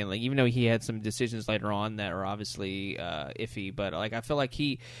my opinion, like even though he had some decisions later on that are obviously iffy, but like I feel like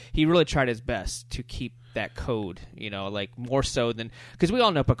he really tried his best to keep that code, like more so than, because we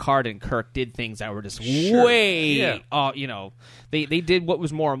all know Picard and Kirk did things that were just way they did what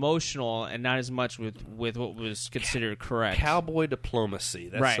was more emotional and not as much with what was considered correct. Cowboy diplomacy.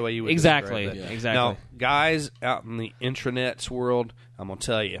 That's Right. the way you would Exactly. describe it. Yeah. Exactly. Now, guys out in the intranets world, I'm going to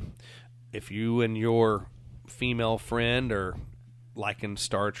tell you, if you and your female friend are liking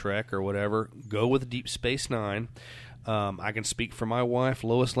Star Trek or whatever, go with Deep Space Nine. I can speak for my wife,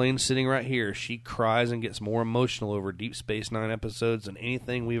 Lois Lane, sitting right here. She cries and gets more emotional over Deep Space Nine episodes than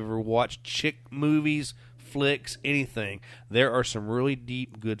anything we've ever watched. Chick movies, flicks, anything. There are some really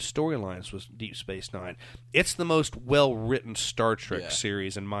deep, good storylines with Deep Space Nine. It's the most well-written Star Trek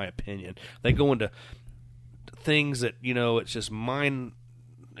series, in my opinion. They go into things that, it's just mind...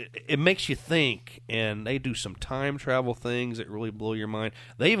 It makes you think, and they do some time travel things that really blow your mind.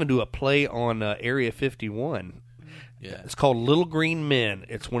 They even do a play on Area 51. Yeah. It's called Little Green Men.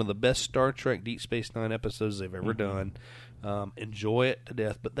 It's one of the best Star Trek Deep Space Nine episodes they've ever done. Enjoy it to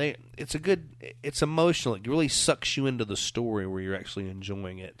death, but it's emotional. It really sucks you into the story where you're actually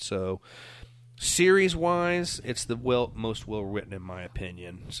enjoying it. So, series-wise, it's the most well-written in my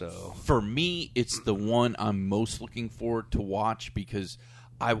opinion. So, For me, it's the one I'm most looking forward to watch because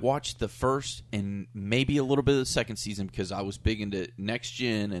I watched the first and maybe a little bit of the second season because I was big into Next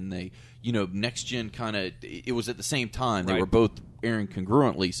Gen, and they, Next Gen kind of, it was at the same time. They Right. were both airing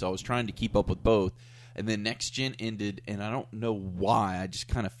congruently, so I was trying to keep up with both. And then Next Gen ended, and I don't know why. I just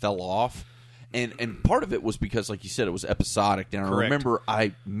kind of fell off. And part of it was because, like you said, it was episodic. And I Correct. remember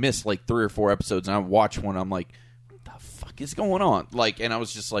I missed like 3 or 4 episodes, and I watched one. I'm like, is going on? And I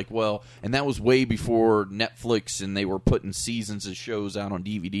was just like, well, and that was way before Netflix and they were putting seasons of shows out on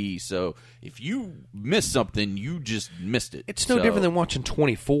DVD. So if you missed something, you just missed it. it's no different than watching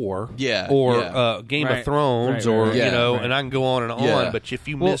 24 Yeah, or yeah. Game Right. of Thrones Right, or, right, right. and I can go on and on. Yeah. But if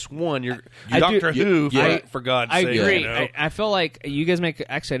you Well, miss one, you're I do- Doctor Who, yeah. for God's I sake. agree. You know? I feel like you guys make.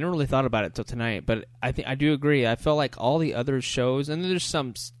 Actually, I never really thought about it till tonight, but I think I do agree. I feel like all the other shows, and there's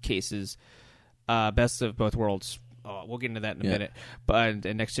some cases, best of both worlds. We'll get into that in a minute, but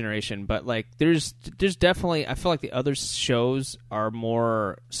and Next Generation. But like, there's definitely. I feel like the other shows are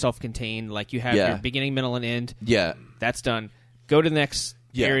more self-contained. Like you have your beginning, middle, and end. Yeah. That's done. Go to the next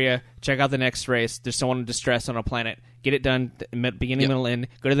Yeah. area. Check out the next race. There's someone in distress on a planet. Get it done. Beginning, middle, end.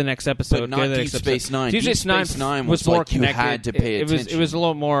 Go to the next episode. But not go to the Deep next Space episode. Nine. Deep Deep Space Nine Space Nine was was more like you connected. had to pay It attention. was a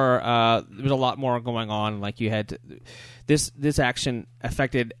little more. There was a lot more going on. Like you had to, this action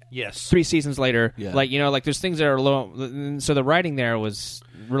affected. Yes. 3 seasons later. Yeah. Like there's things that are a little. So the writing there was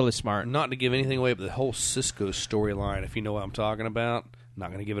really smart. Not to give anything away, but the whole Cisco storyline, if you know what I'm talking about, I'm not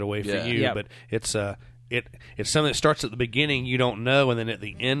going to give it away for Yeah. you, Yeah. but it's it's something that starts at the beginning, you don't know, and then at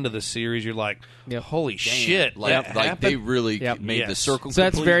the end of the series, you're like, holy shit, Like, that like happened? they really made the Yes. circle So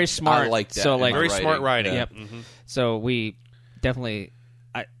that's complete. very smart. I like that. So, in like- the Very smart writing. Yep. So we definitely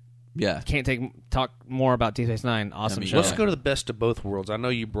Yeah. can't talk more about Deep Space Nine. Awesome I mean, show. Let's go to the best of both worlds. I know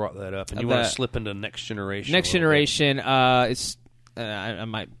you brought that up, and you want to slip into Next Generation. Next a little bit. Generation. It's I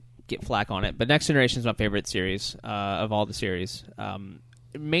might get flack on it, but Next Generation is my favorite series of all the series.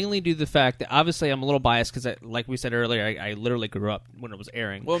 Mainly due to the fact that obviously I'm a little biased because, like we said earlier, I literally grew up when it was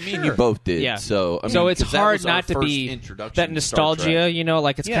airing. Well, me and you both did. Yeah. So, I mean, so it's 'cause that hard was our not to first be introduction that to Star nostalgia, Trek. you know,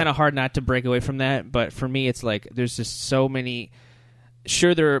 like it's Yeah. kind of hard not to break away from that. But for me, it's like there's just so many.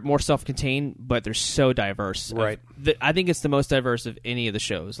 Sure, they're more self-contained, but they're so diverse. Right. I think it's the most diverse of any of the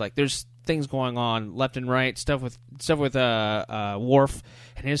shows. Like, there's things going on left and right, stuff with Worf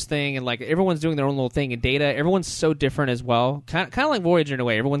and his thing, and like everyone's doing their own little thing. And Data, everyone's so different as well. Kind of like Voyager in a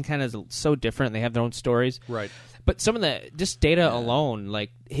way. Everyone kind of is so different. They have their own stories. Right. But some of the just Data alone,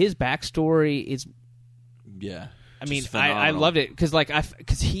 like his backstory is. Yeah. I mean, Just I phenomenal. loved it because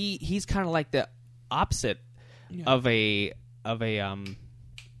he's kind of like the opposite of a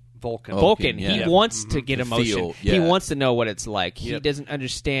Vulcan. Vulcan. yeah. He Yeah. wants to get To emotion. feel, He yeah. wants to know what it's like. He Yep. doesn't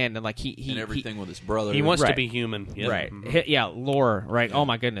understand, and like he And everything with his brother. He wants to Right. be human. Yep. Right. Mhm. Yeah, lore, right. Oh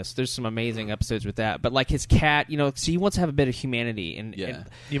my goodness. There's some amazing episodes with that. But like his cat, you know, so he wants to have a bit of humanity and, Yeah. and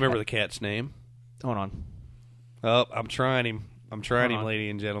You remember the cat's name? hold on. Oh, I'm trying him. Hold on.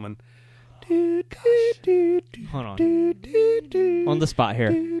 Ladies and gentlemen. Hold on. On the spot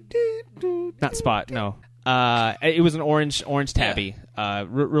here. Not spot, no. It was an orange tabby.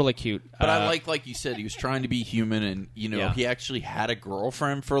 Really cute. But I like you said, he was trying to be human, and Yeah. he actually had a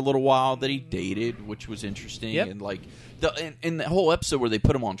girlfriend for a little while that he dated, which was interesting. Yep. And like in the whole episode where they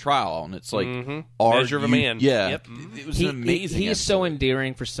put him on trial, and it's like Measure of a man. Yeah, Yep. it was an amazing. He is so episode.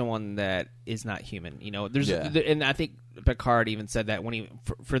 endearing for someone that is not human. You know, there's Yeah. and I think Picard even said that when he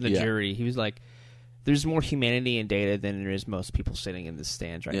for the Yeah. jury, he was like, "There's more humanity in Data than there is most people sitting in the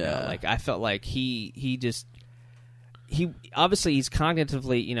stands right Yeah. now." Like I felt like he obviously he's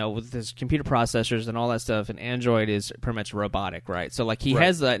cognitively, you know, with his computer processors and all that stuff, and Android is pretty much robotic, right? So like he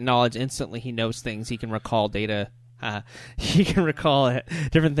has that knowledge instantly. He knows things. He can recall data. He can recall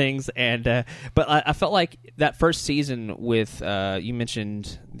different things, and but I felt like that first season with you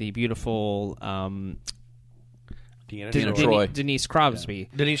mentioned the beautiful Deanna Troi. Denise Crosby.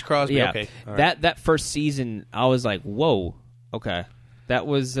 Denise Crosby. Yeah, Okay. All right. that first season, I was like, whoa, okay. That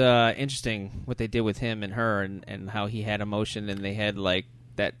was interesting what they did with him and her, and how he had emotion, and they had like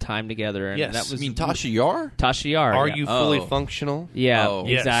that time together. And Yes. that was I mean, Tasha Yar. Tasha Yar. Are yeah. you fully Oh. functional? Yeah, Oh.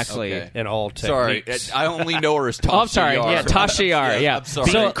 Yes. exactly. Okay. In all Sorry, techniques. I only know her as Tasha. Oh, I'm sorry. Yar. Yeah, Tasha Yar. Yeah. I'm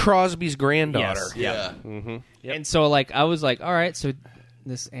sorry. Dean Crosby's granddaughter. Yes. yeah. And so, like, I was like, all right, so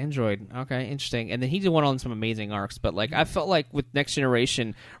this android, okay, interesting. And then he went on some amazing arcs, but like, I felt like with Next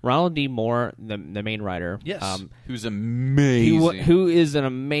Generation, Ronald D. Moore, the main writer, Yes. Who's amazing. who is an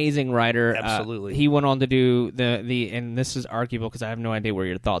amazing writer. Absolutely. He went on to do the and this is arguable because I have no idea where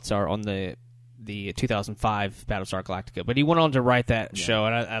your thoughts are on the 2005 Battlestar Galactica, but he went on to write that show,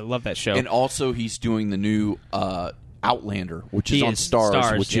 and I love that show. And also, he's doing the new Outlander, which is He on is. Stars.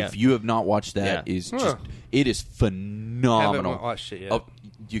 Stars, which, yeah. if you have not watched that, Yeah. is just it is phenomenal. Haven't watched it yet. Oh,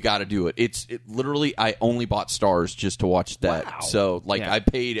 you got to do it. It literally. I only bought Stars just to watch that. Wow. So like, Yeah. I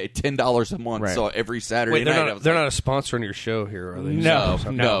paid $10 a month. Right. So every Saturday Wait, night, I they're was not a sponsor on your show here, are they? No.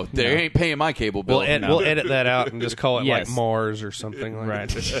 no, they ain't paying my cable bill. We'll edit that out and just call it Yes. like Mars or something like Right.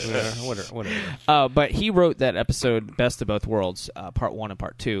 that. Whatever. But he wrote that episode, Best of Both Worlds, Part 1 and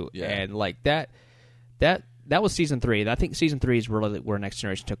Part 2. Yeah. And, like, that was Season 3. I think Season 3 is really where Next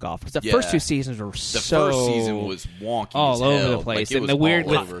Generation took off. Because the Yeah. first two seasons were the so... first season was wonky all as over hell. the place. Like, it And was the weird-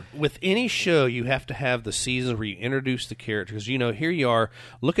 all over. With any show, you have to have the seasons where you introduce the characters. You know, here you are.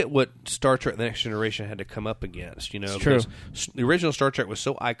 Look at what Star Trek: The Next Generation had to come up against. You know, It's true. because the original Star Trek was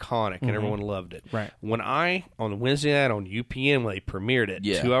so iconic and everyone loved it. Right. When on Wednesday night on UPN when they premiered it,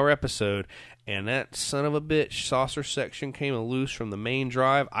 Yeah. 2-hour episode, and that son of a bitch saucer section came loose from the main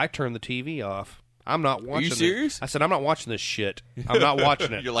drive, I turned the TV off. I'm not watching. you serious? I said, I'm not watching this shit. I'm not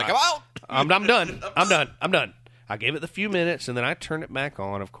watching it. You're like, I'm out. I'm done. I'm done. I gave it the few minutes, and then I turned it back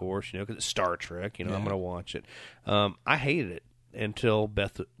on, of course, you know, because it's Star Trek. You know, I'm going to watch it. I hated it until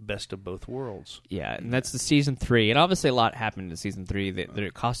Best of Both Worlds. Yeah, and that's the Season 3. And obviously a lot happened in Season 3.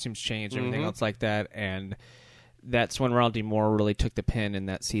 The costumes changed, everything else like that. And that's when Ronald D. Moore really took the pen in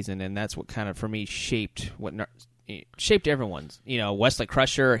that season. And that's what kind of, for me, shaped everyone's. You know, Wesley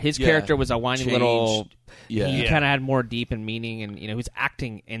Crusher, his Yeah. character was a whiny Changed. little... Yeah. He Yeah. kind of had more deep and meaning, and, you know, he was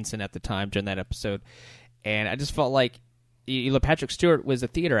acting ensign at the time during that episode. And I just felt like Patrick Stewart was a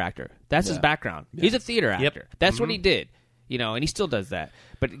theater actor. That's his background. He's a theater actor. That's what he did. And he still does that.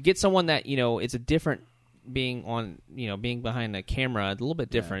 But get someone that it's a different being behind the camera, a little bit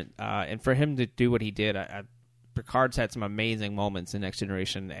different. And for him to do what he did, Picard's had some amazing moments in Next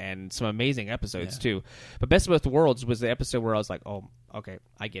Generation and some amazing episodes too. But Best of Both Worlds was the episode where I was like, oh, okay,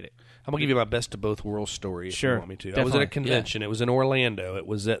 I get it. I'm gonna give you my Best of Both Worlds story if you want me to. Definitely. I was at a convention. It was in Orlando. It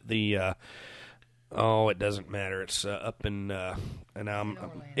was at the. It doesn't matter. It's up in,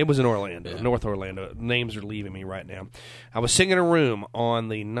 it was in Orlando, North Orlando. Names are leaving me right now. I was sitting in a room on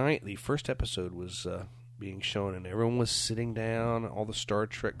the night the first episode was being shown, and everyone was sitting down. All the Star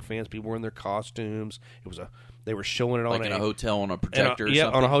Trek fans, people were in their costumes. They were showing it on in a hotel on a projector. Or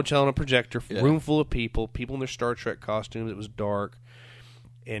something? On a hotel on a projector. Room full of people in their Star Trek costumes. It was dark,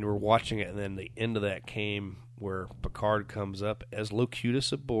 and we're watching it. And then the end of that came where Picard comes up as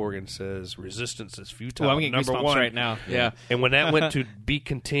Locutus of Borg and says, "Resistance is futile." Well, I'm getting number goosebumps one right now. Yeah. And when that went to be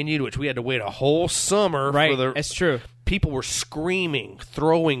continued, which we had to wait a whole summer Right, for the. that's true. People were screaming,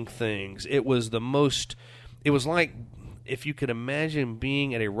 throwing things. It was the most. It was like if you could imagine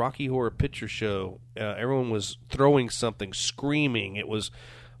being at a Rocky Horror Picture Show. Everyone was throwing something, screaming. It was.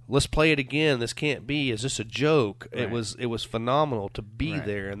 Let's play it again. This can't be. Is this a joke? Right. It was phenomenal to be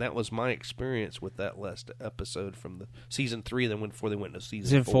there, and that was my experience with that last episode from the season 3. Then before they went to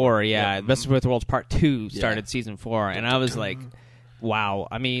season 4, yeah. Best of Both Worlds Part 2 started season 4, and I was like, wow.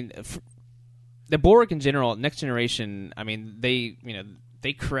 I mean, the Borg in general, Next Generation. I mean, they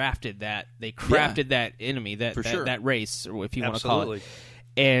crafted that. They crafted that enemy, that race, if you want to call it.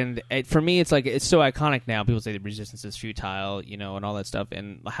 And for me, it's like it's so iconic now. People say the Resistance is futile, and all that stuff,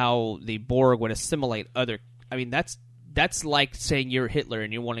 and how the Borg would assimilate other. I mean, that's like saying you're Hitler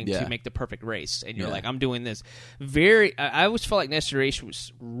and you're wanting to make the perfect race, and you're like, I'm doing this. I always felt like Next Generation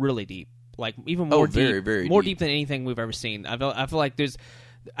was really deep, like even more deep, very, very more deep than anything we've ever seen. I feel like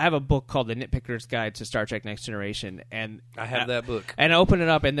I have a book called The Nitpicker's Guide to Star Trek Next Generation, and I have that book. And I open it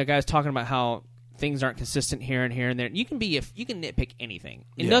up, and the guy's talking about how things aren't consistent here and here and there. You can nitpick anything,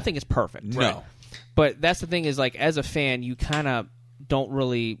 and nothing is perfect. No, right? But that's the thing is, like, as a fan, you kind of don't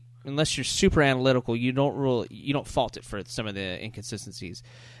really, unless you're super analytical, you don't fault it for some of the inconsistencies.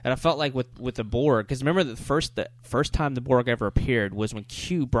 And I felt like with the Borg, because remember the first time the Borg ever appeared was when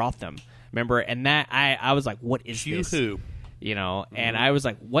Q brought them. Remember, and that I was like, what is Q this? who? And I was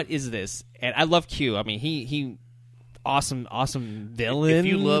like, what is this? And I love Q. I mean, he awesome villain. If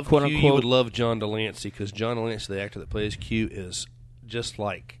you love quote Q, unquote. you would love John Delancey, because John Delancey, the actor that plays Q, is just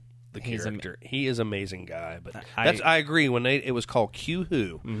like the character. He is an amazing guy. But I agree. When it was called Q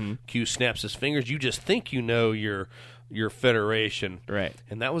Who, Q snaps his fingers. You just think you know your Federation, right?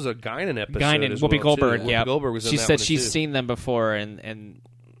 And that was a Guinan episode. Guinan, as Whoopi well, Goldberg. Too. Yeah, Whoopi Goldberg was in she that said one she's too. seen them before, and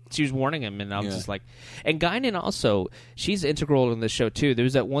she was warning him, and I was just like, and Guinan also, she's integral in the show too. There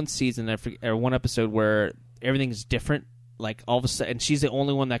was that one season or one episode where everything's different. Like all of a sudden, and she's the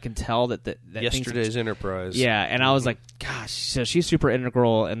only one that can tell that Yesterday's Enterprise. Yeah, and I was like, gosh, so she's super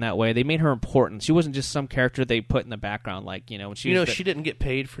integral in that way. They made her important. She wasn't just some character they put in the background, like when she. She didn't get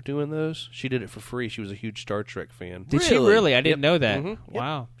paid for doing those. She did it for free. She was a huge Star Trek fan. Did she really? I didn't know that. Mm-hmm.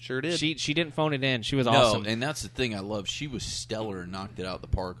 Wow, sure did. She didn't phone it in. She was awesome. and that's the thing I love. She was stellar and knocked it out of the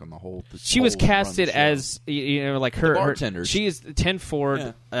park on the whole. She was casted as like her bartender. She is the 10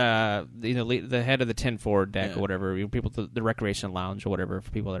 Ford, the head of the 10 Ford deck or whatever. People, the recreation lounge or whatever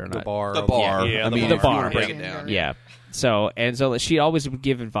for people that are not the bar. Yeah, I mean, the if you bar. wanna break it down. Yeah. So she always would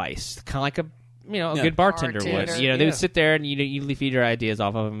give advice, kind of like a good bartender would. They would sit there and you feed your ideas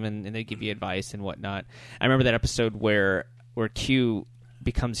off of them, and they give you advice and whatnot. I remember that episode where Q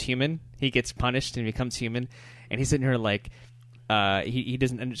becomes human. He gets punished and becomes human, and he's sitting here like. He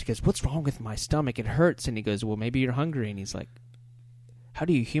doesn't understand. He goes, "What's wrong with my stomach? It hurts." And he goes, "Well, maybe you're hungry." And he's like, "How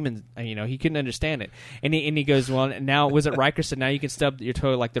do you humans?" He couldn't understand it. And he goes, "Well, now was it Riker said now you can stub your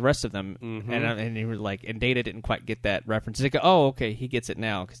toe like the rest of them?" Mm-hmm. And he was like, and Data didn't quite get that reference. He's like, "Oh, okay, he gets it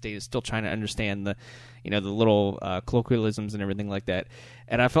now," because Data's still trying to understand the little colloquialisms and everything like that.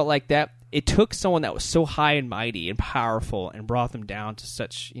 And I felt like that it took someone that was so high and mighty and powerful and brought them down to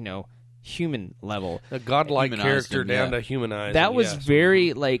such human level, a godlike character down to humanize. That was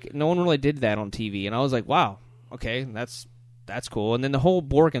very no one really did that on TV, and I was like, wow, okay, that's cool. And then the whole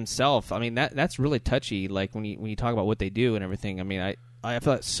Borg himself, I mean, that's really touchy. Like when you talk about what they do and everything. I mean, I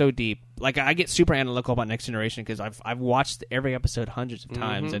feel it's so deep. Like I get super analytical about Next Generation because I've watched every episode hundreds of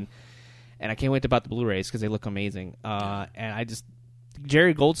times, and I can't wait about the Blu-rays because they look amazing. And I just.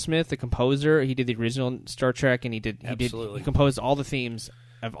 Jerry Goldsmith, the composer, he did the original Star Trek, and he composed all the themes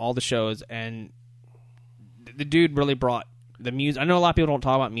of all the shows, and the dude really brought the music. I know a lot of people don't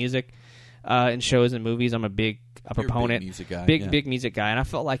talk about music in shows and movies. I'm a big a You're a big proponent, music guy, big yeah. big music guy, and I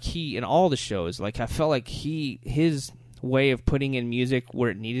felt like he in all the shows, like I felt like his way of putting in music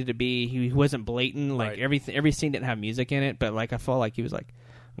where it needed to be. He wasn't blatant. Like Right. every scene didn't have music in it, but like I felt like he was like,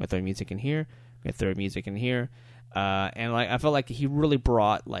 I'm gonna throw music in here, I'm gonna throw music in here, and like I felt like he really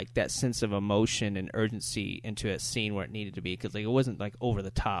brought like that sense of emotion and urgency into a scene where it needed to be, because like it wasn't like over the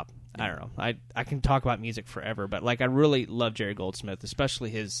top. I don't know. I can talk about music forever, but like I really love Jerry Goldsmith,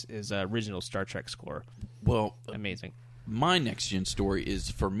 especially his original Star Trek score. Well, Amazing. my next gen story is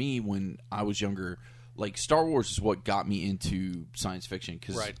for me when I was younger. Like Star Wars is what got me into science fiction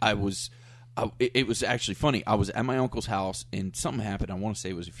because Right. it was actually funny. I was at my uncle's house and something happened. I want to say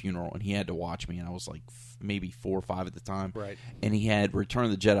it was a funeral, and he had to watch me, and I was like maybe 4 or 5 at the time. Right. And he had Return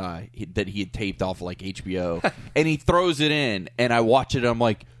of the Jedi that he had taped off like HBO, and he throws it in, and I watch it. And I'm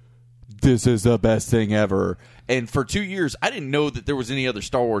like, this is the best thing ever. And for 2 years, I didn't know that there was any other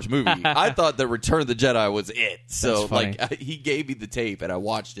Star Wars movie. I thought that Return of the Jedi was it. So, That's funny. like, he gave me the tape, and I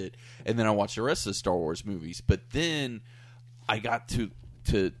watched it, and then I watched the rest of the Star Wars movies. But then I got to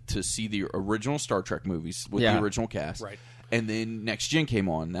see the original Star Trek movies with Yeah. the original cast. Right. And then Next Gen came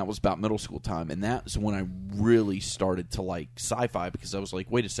on. And that was about middle school time, and that's when I really started to like sci-fi because I was like,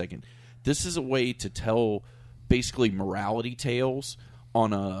 wait a second, this is a way to tell basically morality tales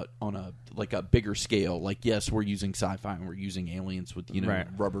on a like a bigger scale. Like, yes, we're using sci-fi and we're using aliens with Right.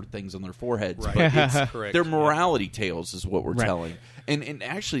 rubber things on their foreheads, Right. but it's Correct. their morality tales is what we're Right. telling. And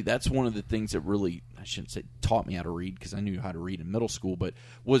actually, that's one of the things that really, I shouldn't say taught me how to read because I knew how to read in middle school, but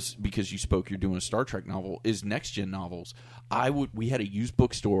was because you spoke, you're doing a Star Trek novel, is Next Gen novels. We had a used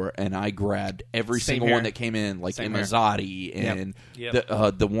bookstore, and I grabbed every Same single here. one that came in, like Same here. Imazadi and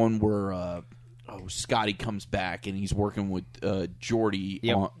Yep. the one where Scotty comes back and he's working with Geordi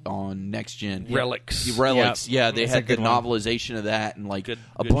Yep. on Next Gen. Relics. Relics. Yep. Yeah, they That's a had the good one. novelization of that and like Good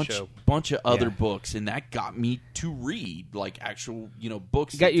a show. bunch of other Yeah. books, and that got me to read like actual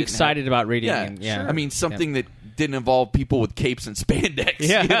books. Got that you didn't excited have- about reading. Yeah, and, yeah. I mean something that didn't involve people with capes and spandex.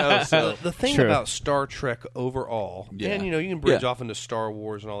 Yeah. So The thing Sure. about Star Trek overall, Yeah. and you can bridge Yeah. off into Star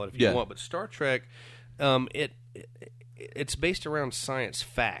Wars and all that if you Yeah. want, but Star Trek, it's based around science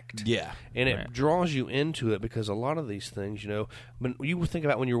fact. Yeah. And it Right. draws you into it because a lot of these things, when you would think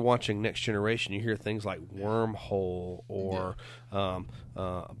about when you're watching Next Generation, you hear things like wormhole or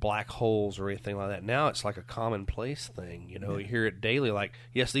black holes or anything like that. Now it's like a commonplace thing. You hear it daily. Like,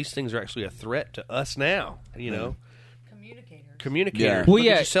 yes, these things are actually a threat to us now. Communicators. Communicators. Yeah. Look Well, at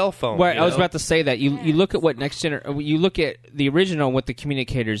yeah, your cell phone. Right, you I was know? about to say that you look at what Next Gen, you look at the original with the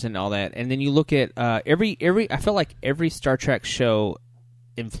communicators and all that, and then you look at every. I feel like every Star Trek show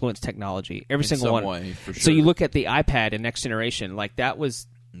influenced technology, every In single some one. way, for So sure. you look at the iPad in Next Generation, like that was.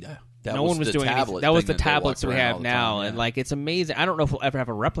 Yeah. That No one was the doing anything. tablet That was thing the they tablets walk we around have all the now, time, and yeah. like it's amazing. I don't know if we'll ever have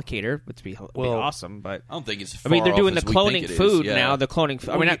a replicator, but it'd be awesome. But I don't think it's. I mean, they're far doing off the as we think cloning it is. food Yeah. now. The cloning.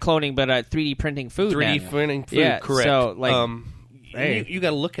 I mean, not cloning, but 3D printing food. 3D now. printing food, Yeah, correct. so, like, hey. You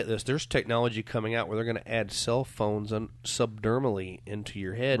got to look at this. There's technology coming out where they're going to add cell phones subdermally into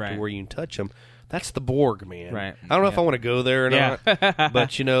your head Right. to where you can touch them. That's the Borg, man. Right. I don't know if I want to go there or Yeah. not, but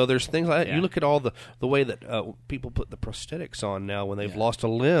there's things like that. Yeah. You look at all the way that people put the prosthetics on now when they've lost a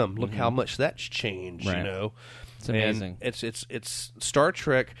limb. Look how much that's changed. Right. It's amazing. And it's Star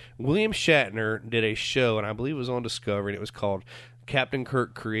Trek. William Shatner did a show, and I believe it was on Discovery, and it was called Captain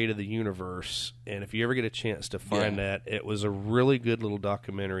Kirk Created the Universe. And if you ever get a chance to find that, it was a really good little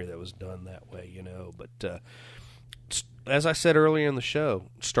documentary that was done that way, But as I said earlier in the show,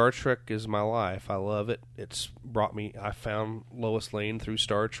 Star Trek is my life. I love it. It's brought me. I found Lois Lane through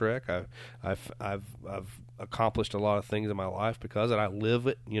Star Trek. I've accomplished a lot of things in my life because of it. I live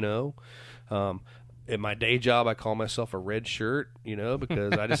it. In my day job, I call myself a red shirt.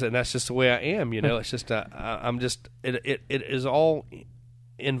 Because and that's just the way I am. It's just I'm just it is all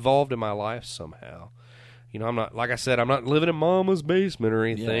involved in my life somehow. I'm not, like I said, I'm not living in Mama's basement or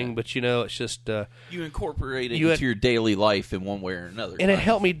anything, Yeah. but it's just You incorporate it You into your daily life in one way or another. and it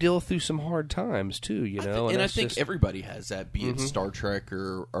helped me deal through some hard times too, And I that's think just- everybody has that, be it Star Trek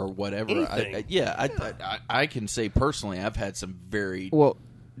or whatever. Anything. I can say personally, I've had some very Well,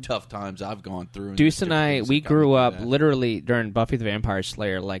 tough times I've gone through. And Deuce there's and different I, things we that got me grew through up that. literally during Buffy the Vampire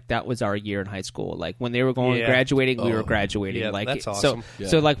Slayer. Like that was our year in high school. Like when they were going Yeah. graduating, we were Oh. graduating. Yeah, like that's so, awesome.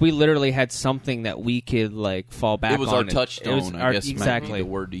 so like we literally had something that we could like fall back on. It was our and touchstone, it was I our- guess, might be exactly the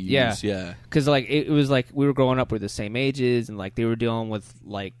word to use. Yeah, Yeah. Because like it was like we were growing up with the same ages, and like they were dealing with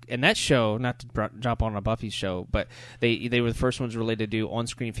like, and that show, not to jump on a Buffy show, but they were the first ones really to do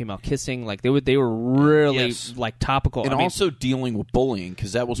on-screen female kissing. Like they were really Yes. like topical. And I mean, also dealing with bullying,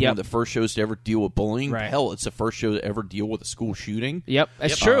 because that was Yep. one of the first shows to ever deal with bullying. Right. Hell, it's the first show to ever deal with a school shooting. Yep,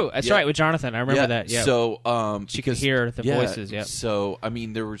 that's true. That's yeah. right with Jonathan. I remember that. Yeah. So She could hear the voices, yep. So I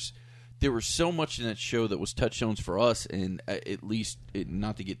mean, there was so much in that show that was touchstones for us, and at least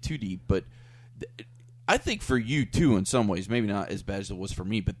not to get too deep, but I think for you too, in some ways, maybe not as bad as it was for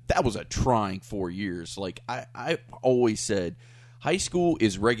me, but that was a trying 4 years. Like I always said, high school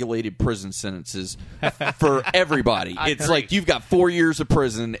is regulated prison sentences for everybody. It's like you've got 4 years of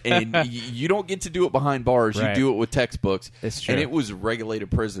prison, and you don't get to do it behind bars. Right. You do it with textbooks. It's true. And it was regulated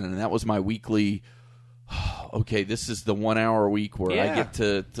prison, and that was my weekly. Okay, this is the 1 hour a week where I Yeah. get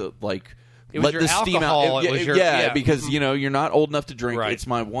to like. It was let your the steam alcohol, out. it was your- yeah, yeah. because you're not old enough to drink. Right. It's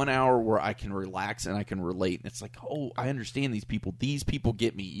my 1 hour where I can relax and I can relate. And it's like, oh, I understand these people. These people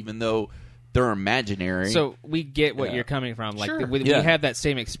get me, even though they're imaginary. So we get what Yeah. you're coming from. Like Sure. we Yeah. have that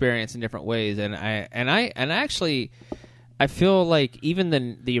same experience in different ways, and I actually I feel like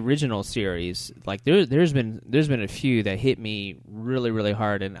even the original series, like there's been a few that hit me really really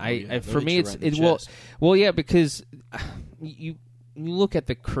hard, and yeah, for they'll me hit you it's right in the well chest. yeah, because you look at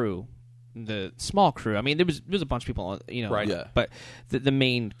the crew. The small crew. I mean, there was a bunch of people, Right. Yeah. But the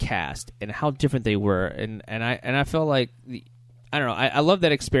main cast and how different they were, and I felt like I don't know. I love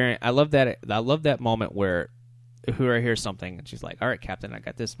that experience. I love that moment where Uhura hears something and she's like, "All right, Captain, I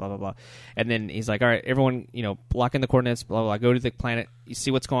got this." Blah blah blah, and then he's like, "All right, everyone, block in the coordinates." Blah blah. Blah. Go to the planet. You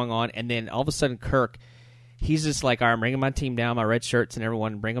see what's going on, and then all of a sudden, Kirk. He's just like, all right, I'm bringing my team down, my red shirts and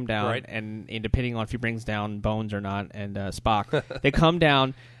everyone, bring them down. Right. And depending on if he brings down Bones or not, and Spock, they come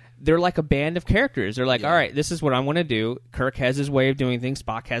down. They're like a band of characters. They're like, all right, this is what I want to do. Kirk has his way of doing things.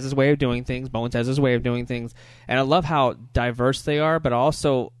 Spock has his way of doing things. Bones has his way of doing things. And I love how diverse they are, but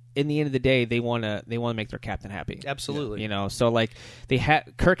also, in the end of the day, they want to make their captain happy. Absolutely. So like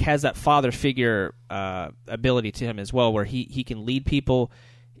Kirk has that father figure ability to him as well, where he can lead people.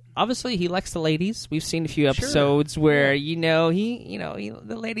 Obviously, he likes the ladies. We've seen a few episodes where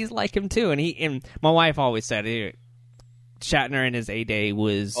the ladies like him too. And my wife always said, Shatner in his A-Day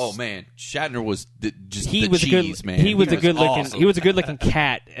was. Oh man, Shatner was just he the was cheese, a good man. he was a good looking awesome. he was a good looking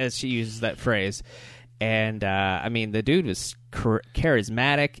cat, as she uses that phrase. And I mean, the dude was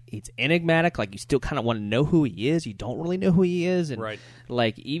charismatic. He's enigmatic. Like, you still kind of want to know who he is. You don't really know who he is. And Right.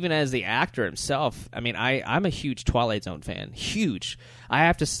 like, even as the actor himself, I mean, I'm a huge Twilight Zone fan. Huge. I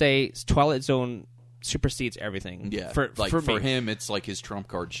have to say, Twilight Zone supersedes everything. Yeah, for for me. him, it's like his trump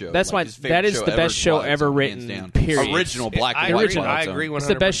card show. That's like my- his favorite that is show the best show Twilight ever Zone, written, hands down. period. Original black and I white agree. Twilight I Zone. agree 100%. It's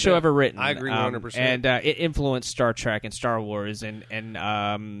the best show ever written. I agree 100%. And it influenced Star Trek and Star Wars and Steven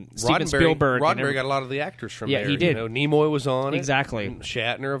Roddenberry, Spielberg. and Roddenberry got a lot of the actors from Yeah, there. he did. Nimoy was on it. Exactly. And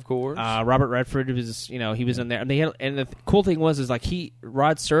Shatner, of course. Robert Redford was, he was in there, and they had. And the cool thing was, like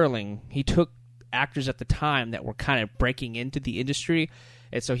Rod Serling, he took actors at the time that were kind of breaking into the industry,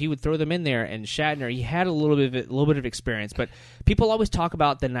 and so he would throw them in there. And Shatner, he had a little bit of experience, but people always talk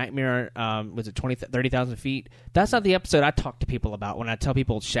about the Nightmare. Was it 30,000 feet? That's not the episode I talk to people about when I tell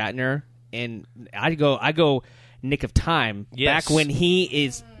people Shatner. And I go Nick of Time, Yes. back when he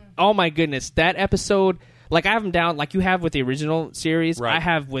is. Oh my goodness, that episode. Like, I have them down, like you have with the original series. Right. I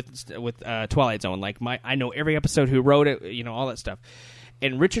have with Twilight Zone. Like, I know every episode, who wrote it, all that stuff.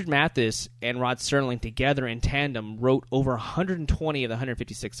 And Richard Mathis and Rod Serling together in tandem wrote over 120 of the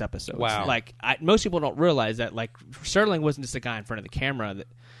 156 episodes. Wow. Like, most people don't realize that. Like, Serling wasn't just a guy in front of the camera that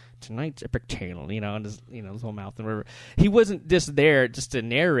tonight's epic tale, and his, his whole mouth and whatever. He wasn't just there just to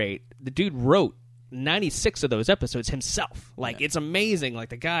narrate. The dude wrote 96 of those episodes himself. Like, it's amazing. Like,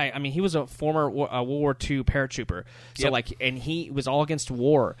 the guy, I mean, he was a former World War II paratrooper. So, Yep. like, and he was all against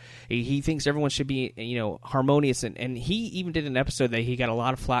war. He thinks everyone should be, harmonious. And he even did an episode that he got a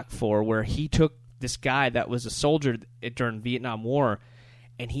lot of flack for, where he took this guy that was a soldier during Vietnam War,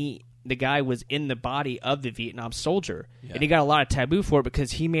 and the guy was in the body of the Vietnam soldier. Yeah. And he got a lot of taboo for it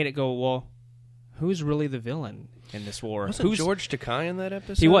because he made it go, well, who's really the villain in this war? Wasn't George Takei in that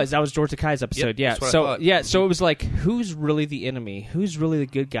episode? He was. That was George Takei's episode. Yep, Yeah. that's what I So thought. So it was like, who's really the enemy? Who's really the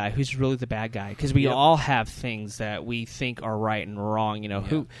good guy? Who's really the bad guy? Because we Yep. all have things that we think are right and wrong.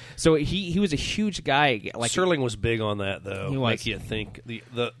 Who? So he was a huge guy. Like, Serling was big on that, though. He was. Make you think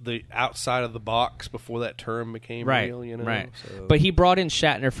the outside of the box before that term became right, real. right. So. But he brought in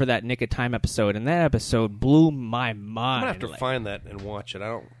Shatner for that Nick of Time episode, and that episode blew my I'm mind. gonna have to Like- find that and watch it. I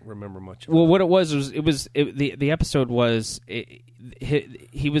don't remember much. Of Well, it. what it was the episode was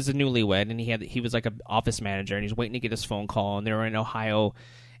he was a newlywed, and he was like an office manager, and he's waiting to get his phone call, and they were in Ohio,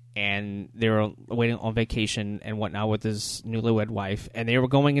 and they were waiting on vacation and whatnot with his newlywed wife, and they were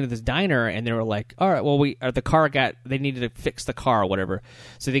going into this diner, and they were like, all right, well, they needed to fix the car or whatever,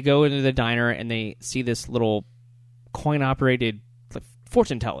 so they go into the diner and they see this little coin operated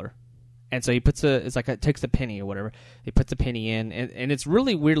fortune teller. And so he puts takes the penny or whatever. He puts a penny in, and it's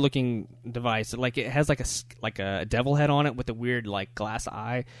really weird looking device. Like it has like a devil head on it with a weird like glass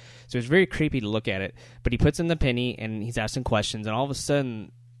eye. So it's very creepy to look at it. But he puts in the penny and he's asking questions, and all of a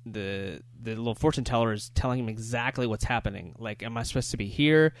sudden the little fortune teller is telling him exactly what's happening. Like, am I supposed to be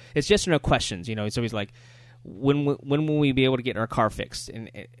here? It's yes or no questions, you know. So he's like, when will we be able to get our car fixed?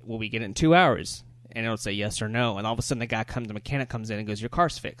 And will we get it in 2 hours? And it'll say yes or no. And all of a sudden the mechanic comes in and goes, your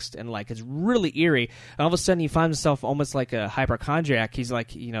car's fixed. And like, it's really eerie. And all of a sudden he finds himself almost like a hypochondriac. He's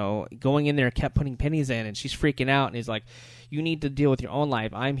like, you know, going in there, kept putting pennies in, and she's freaking out. And he's like, you need to deal with your own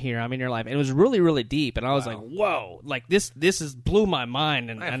life. I'm here. I'm in your life. And it was really, really deep. And I was like, whoa, like this blew my mind.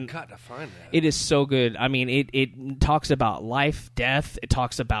 And I've got to find that. It is so good. I mean, it talks about life, death. It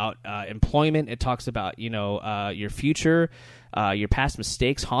talks about employment. It talks about, you know, your future. Your past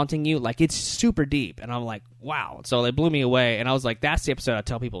mistakes haunting you. Like, it's super deep. And I'm like, wow. So it blew me away. And I was like, that's the episode I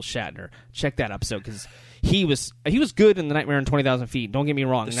tell people, Shatner. Check that episode, because he was good in The Nightmare on 20,000 Feet. Don't get me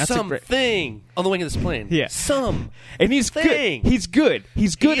wrong. And that's something on the wing of this plane. Yeah. And he's thing. good. He's good.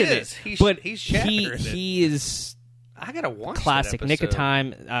 He's good He at is. it. He's but Shatner in it. he is I gotta watch classic. that Nick of episode.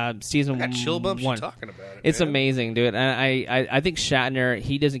 Time, season I got chill bumps one. just talking about it. It's man. amazing, dude. And I think Shatner,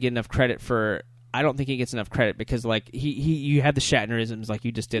 he doesn't get enough credit for. I don't think he gets enough credit because, like, you have the Shatnerisms like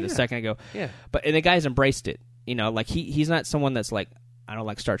you just did a second ago. Yeah. And the guy's embraced it. You know, like, he's not someone that's like, I don't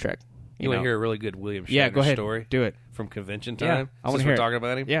like Star Trek. You want know? to hear a really good William Shatner Yeah, go ahead. story? Do it. From convention Yeah, time? I wanna Since hear we're it. talking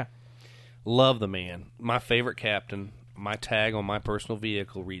about him? Yeah. Love the man. My favorite captain. My tag on my personal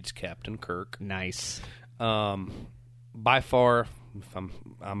vehicle reads Captain Kirk. Nice. By far, if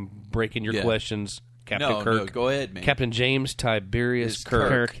I'm breaking your questions, Captain No, Kirk. go ahead, man. Captain James Tiberius It's Kirk,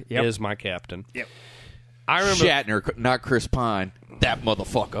 Kirk, yep. is my captain. Yep. I remember. Shatner, not Chris Pine. That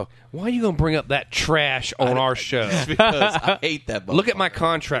motherfucker. Why are you going to bring up that trash on our show? Because I hate that motherfucker. Look at my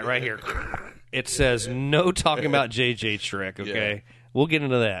contract right here. It says no talking about J.J. Shrek, okay? Yeah. We'll get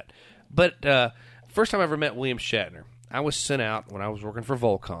into that. But first time I ever met William Shatner, I was sent out when I was working for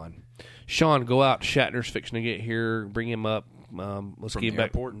Volcon. Sean, go out. Shatner's fixing to get here. Bring him up. Let's From get the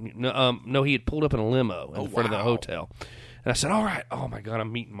back. airport? No, he had pulled up in a limo in front of the wow. hotel. And I said, all right. Oh, my God,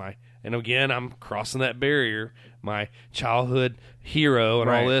 I'm meeting and again, I'm crossing that barrier, my childhood hero and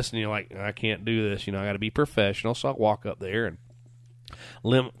all Right. this. And you're like, I can't do this. You know, I got to be professional. So I walk up there and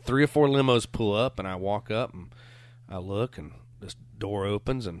 3 or 4 limos pull up, and I walk up and I look, and this door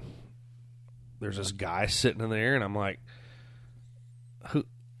opens, and there's this guy sitting in there, and I'm like,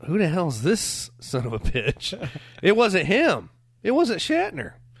 who the hell's this son of a bitch? It wasn't him. It wasn't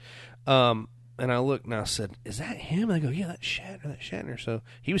Shatner. And I looked and I said, is that him? And they go, yeah, that's Shatner. So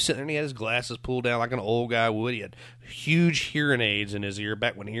he was sitting there and he had his glasses pulled down like an old guy would. He had huge hearing aids in his ear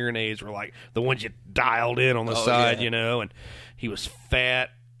back when hearing aids were like the ones you dialed in on the side, yeah. you know, and he was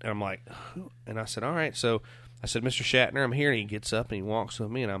fat. And I'm like, who? And I said, all right. So I said, Mr. Shatner, I'm here. And he gets up and he walks with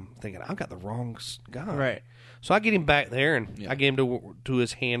me, and I'm thinking, I've got the wrong guy. Right. So I get him back there, and I get him to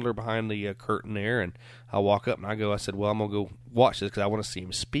his handler behind the curtain there, and I walk up, and I said, well, I'm going to go watch this because I want to see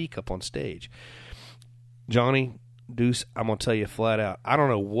him speak up on stage. Johnny Deuce, I'm going to tell you flat out, I don't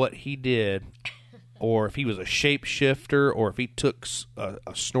know what he did, or if he was a shapeshifter, or if he took a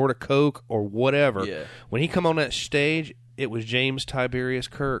snort of coke, or whatever. Yeah. When he come on that stage, it was James Tiberius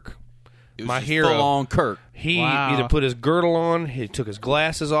Kirk. It was my just hero. full on Kirk. He Wow. either put his girdle on, he took his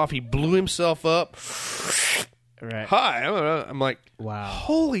glasses off, he blew himself up. Right. Hi, I'm like, Wow.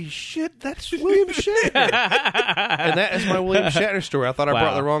 holy shit, that's William Shatner. And that is my William Shatner story. I thought I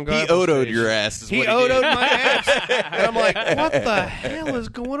brought the wrong guy. He up on odoed stage. your ass. Is He what odoed did. my ass. And I'm like, what the hell is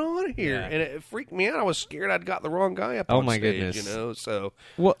going on here? Yeah. And it freaked me out. I was scared I'd got the wrong guy up Oh, on my stage, goodness. you know, so.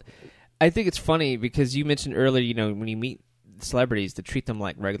 Well, I think it's funny because you mentioned earlier, you know, when you meet celebrities, to treat them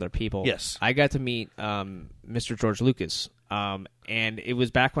like regular people. Yes. I got to meet Mr. George Lucas, and it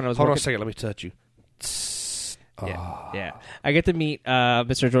was back when I was Hold on a working. second, let me touch you. Yeah. I get to meet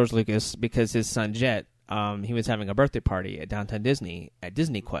Mr. George Lucas because his son Jet, he was having a birthday party at Downtown Disney at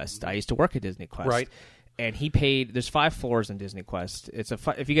Disney Quest. I used to work at Disney Quest, Right. And he paid. There's 5 floors in Disney Quest. It's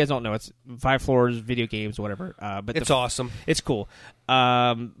if you guys don't know, it's 5 floors, video games, whatever. But It's awesome. It's cool.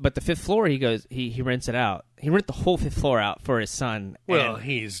 But the 5th floor, he rents it out. He rented the whole 5th floor out for his son. Well, and-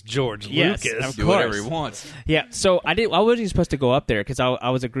 he's George Yes, Lucas. of Do whatever course. he wants. yeah, so I wasn't supposed to go up there because I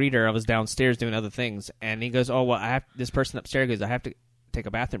was a greeter. I was downstairs doing other things, and he goes, "Oh well, this person upstairs goes, I have to take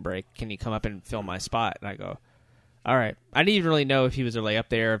a bathroom break. Can you come up and fill my spot?" And I go, "All right." I didn't even really know if he was really up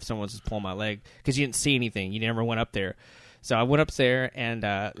there, if someone was just pulling my leg because you didn't see anything. You never went up there. So I went up there, and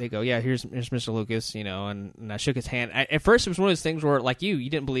they go, yeah, here's Mr. Lucas, you know, and I shook his hand. At first, it was one of those things where, like you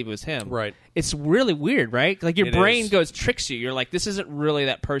didn't believe it was him. Right. It's really weird, right? Like, your It brain is. tricks you. You're like, this isn't really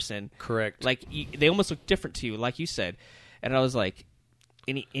that person. Correct. Like, they almost look different to you, like you said. And I was like,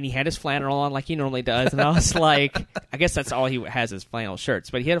 and he had his flannel on like he normally does. And I was like, I guess that's all he has is flannel shirts.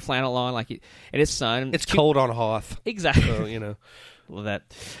 But he had a flannel on, and his son. It's cold on Hoth. Exactly. So, you know. Well, that.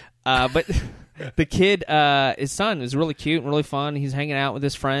 But the kid, his son, was really cute and really fun. He's hanging out with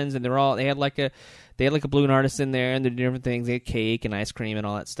his friends, and they had like a balloon artist in there, and they're doing different things. They had cake and ice cream and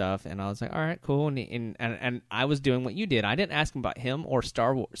all that stuff. And I was like, all right, cool. And I was doing what you did. I didn't ask him about him or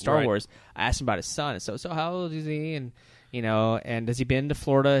Star Right. Wars. I asked him about his son. So how old is he? And you know, and has he been to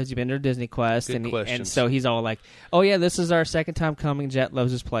Florida? Has he been to Disney Quest? Good and questions. so he's all like, oh yeah, this is our second time coming. Jet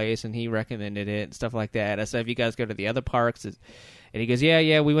loves this place, and he recommended it and stuff like that. I said, if you guys go to the other parks. And he goes,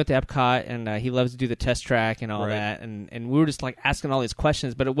 yeah, we went to Epcot, and he loves to do the test track and all Right. that. And we were just like asking all these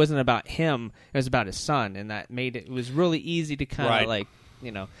questions, but it wasn't about him. It was about his son, and that made it was really easy to kind of Right. like,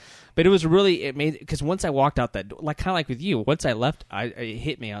 you know. But it made because once I walked out that door, like kind of like with you, once I left, it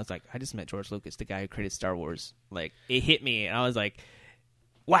hit me. I was like, I just met George Lucas, the guy who created Star Wars. Like, it hit me, and I was like,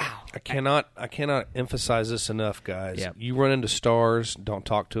 wow. I cannot emphasize this enough, guys. Yep. You run into stars, don't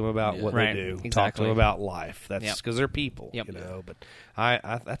talk to them about what Right, they do. Talk to exactly. them about life. That's Yep. because they're people, Yep. you know. But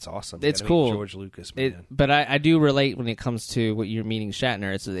I that's awesome. It's man. I mean, cool. George Lucas, man. But I do relate when it comes to what you're meeting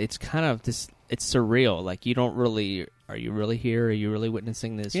Shatner. It's kind of this. It's surreal. Like, you don't really. Are you really here? Are you really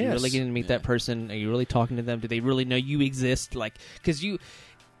witnessing this? Are you Yes. really getting to meet that person? Are you really talking to them? Do they really know you exist? Like, because you,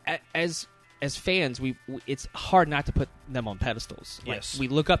 as fans, it's hard not to put them on pedestals. Like, Yes. we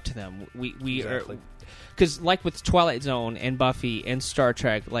look up to them. We Exactly. because like with Twilight Zone and Buffy and Star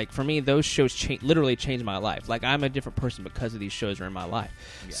Trek, like for me, those shows literally changed my life. Like, I'm a different person because of these shows are in my life.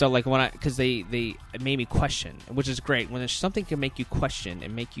 So like because they made me question, which is great. When there's something can make you question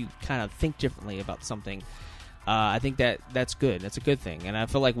and make you kind of think differently about something. I think that's good. That's a good thing. And I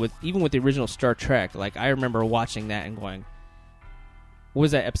feel like even with the original Star Trek, like I remember watching that and going, what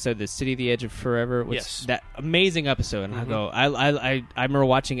was that episode? The City of the Edge of Forever? Yes. That amazing episode. And I go, I remember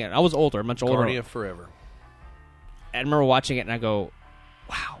watching it. I was older, much older. Guardian of Forever. I remember watching it and I go,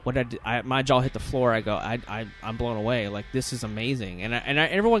 wow, what did my jaw hit the floor. I go, I'm blown away. Like, this is amazing. And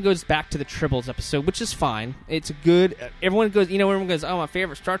everyone goes back to the Tribbles episode, which is fine. It's good. Everyone goes, oh, my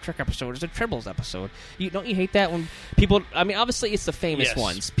favorite Star Trek episode is the Tribbles episode. Don't you hate that when people? I mean, obviously it's the famous Yes.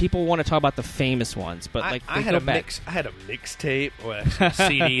 ones. People want to talk about the famous ones, but like I they had go a back. mix. I had a mixtape, or actually a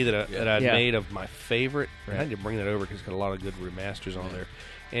CD that I'd Yeah. made of my favorite. Right. I need to bring that over because it's got a lot of good remasters on there.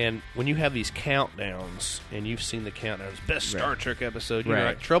 And when you have these countdowns, and you've seen the countdowns, best Star Trek episode, you know, Right.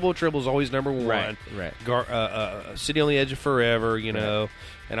 like Trouble's always number one. Right. City on the Edge of Forever, you know.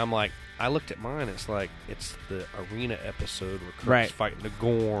 And I'm like, I looked at mine. It's like it's the arena episode where Kirk's Right. fighting the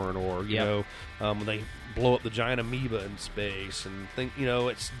Gorn, or you Yep. know, when they blow up the giant amoeba in space, and think, you know,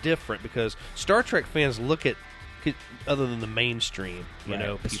 it's different because Star Trek fans look at, other than the mainstream, you Right.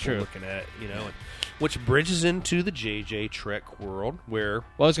 know, It's people true. looking at, you know, and, which bridges into the JJ Trek world where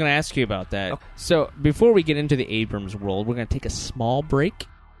Well, I was going to ask you about that. Oh. So before we get into the Abrams world, we're going to take a small break.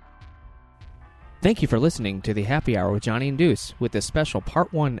 Thank you for listening to the Happy Hour with Johnny and Deuce with this special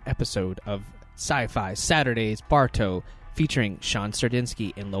Part 1 episode of Sci-Fi Saturdays Bartow featuring Sean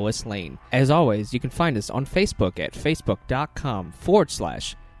Sardinsky and Lois Lane. As always, you can find us on Facebook at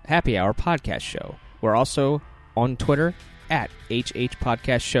facebook.com/Happy Hour Podcast Show. We're also on Twitter at HH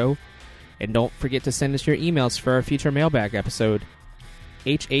Podcast Show. And don't forget to send us your emails for our future mailbag episode,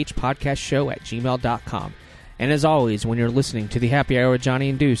 hhpodcastshow@gmail.com. And as always, when you're listening to the Happy Hour with Johnny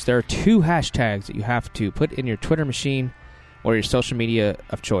and Deuce, there are 2 hashtags that you have to put in your Twitter machine or your social media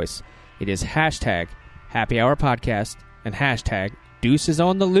of choice. It is hashtag Happy Hour Podcast and hashtag Deuce is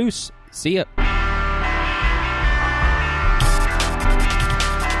on the loose. See ya.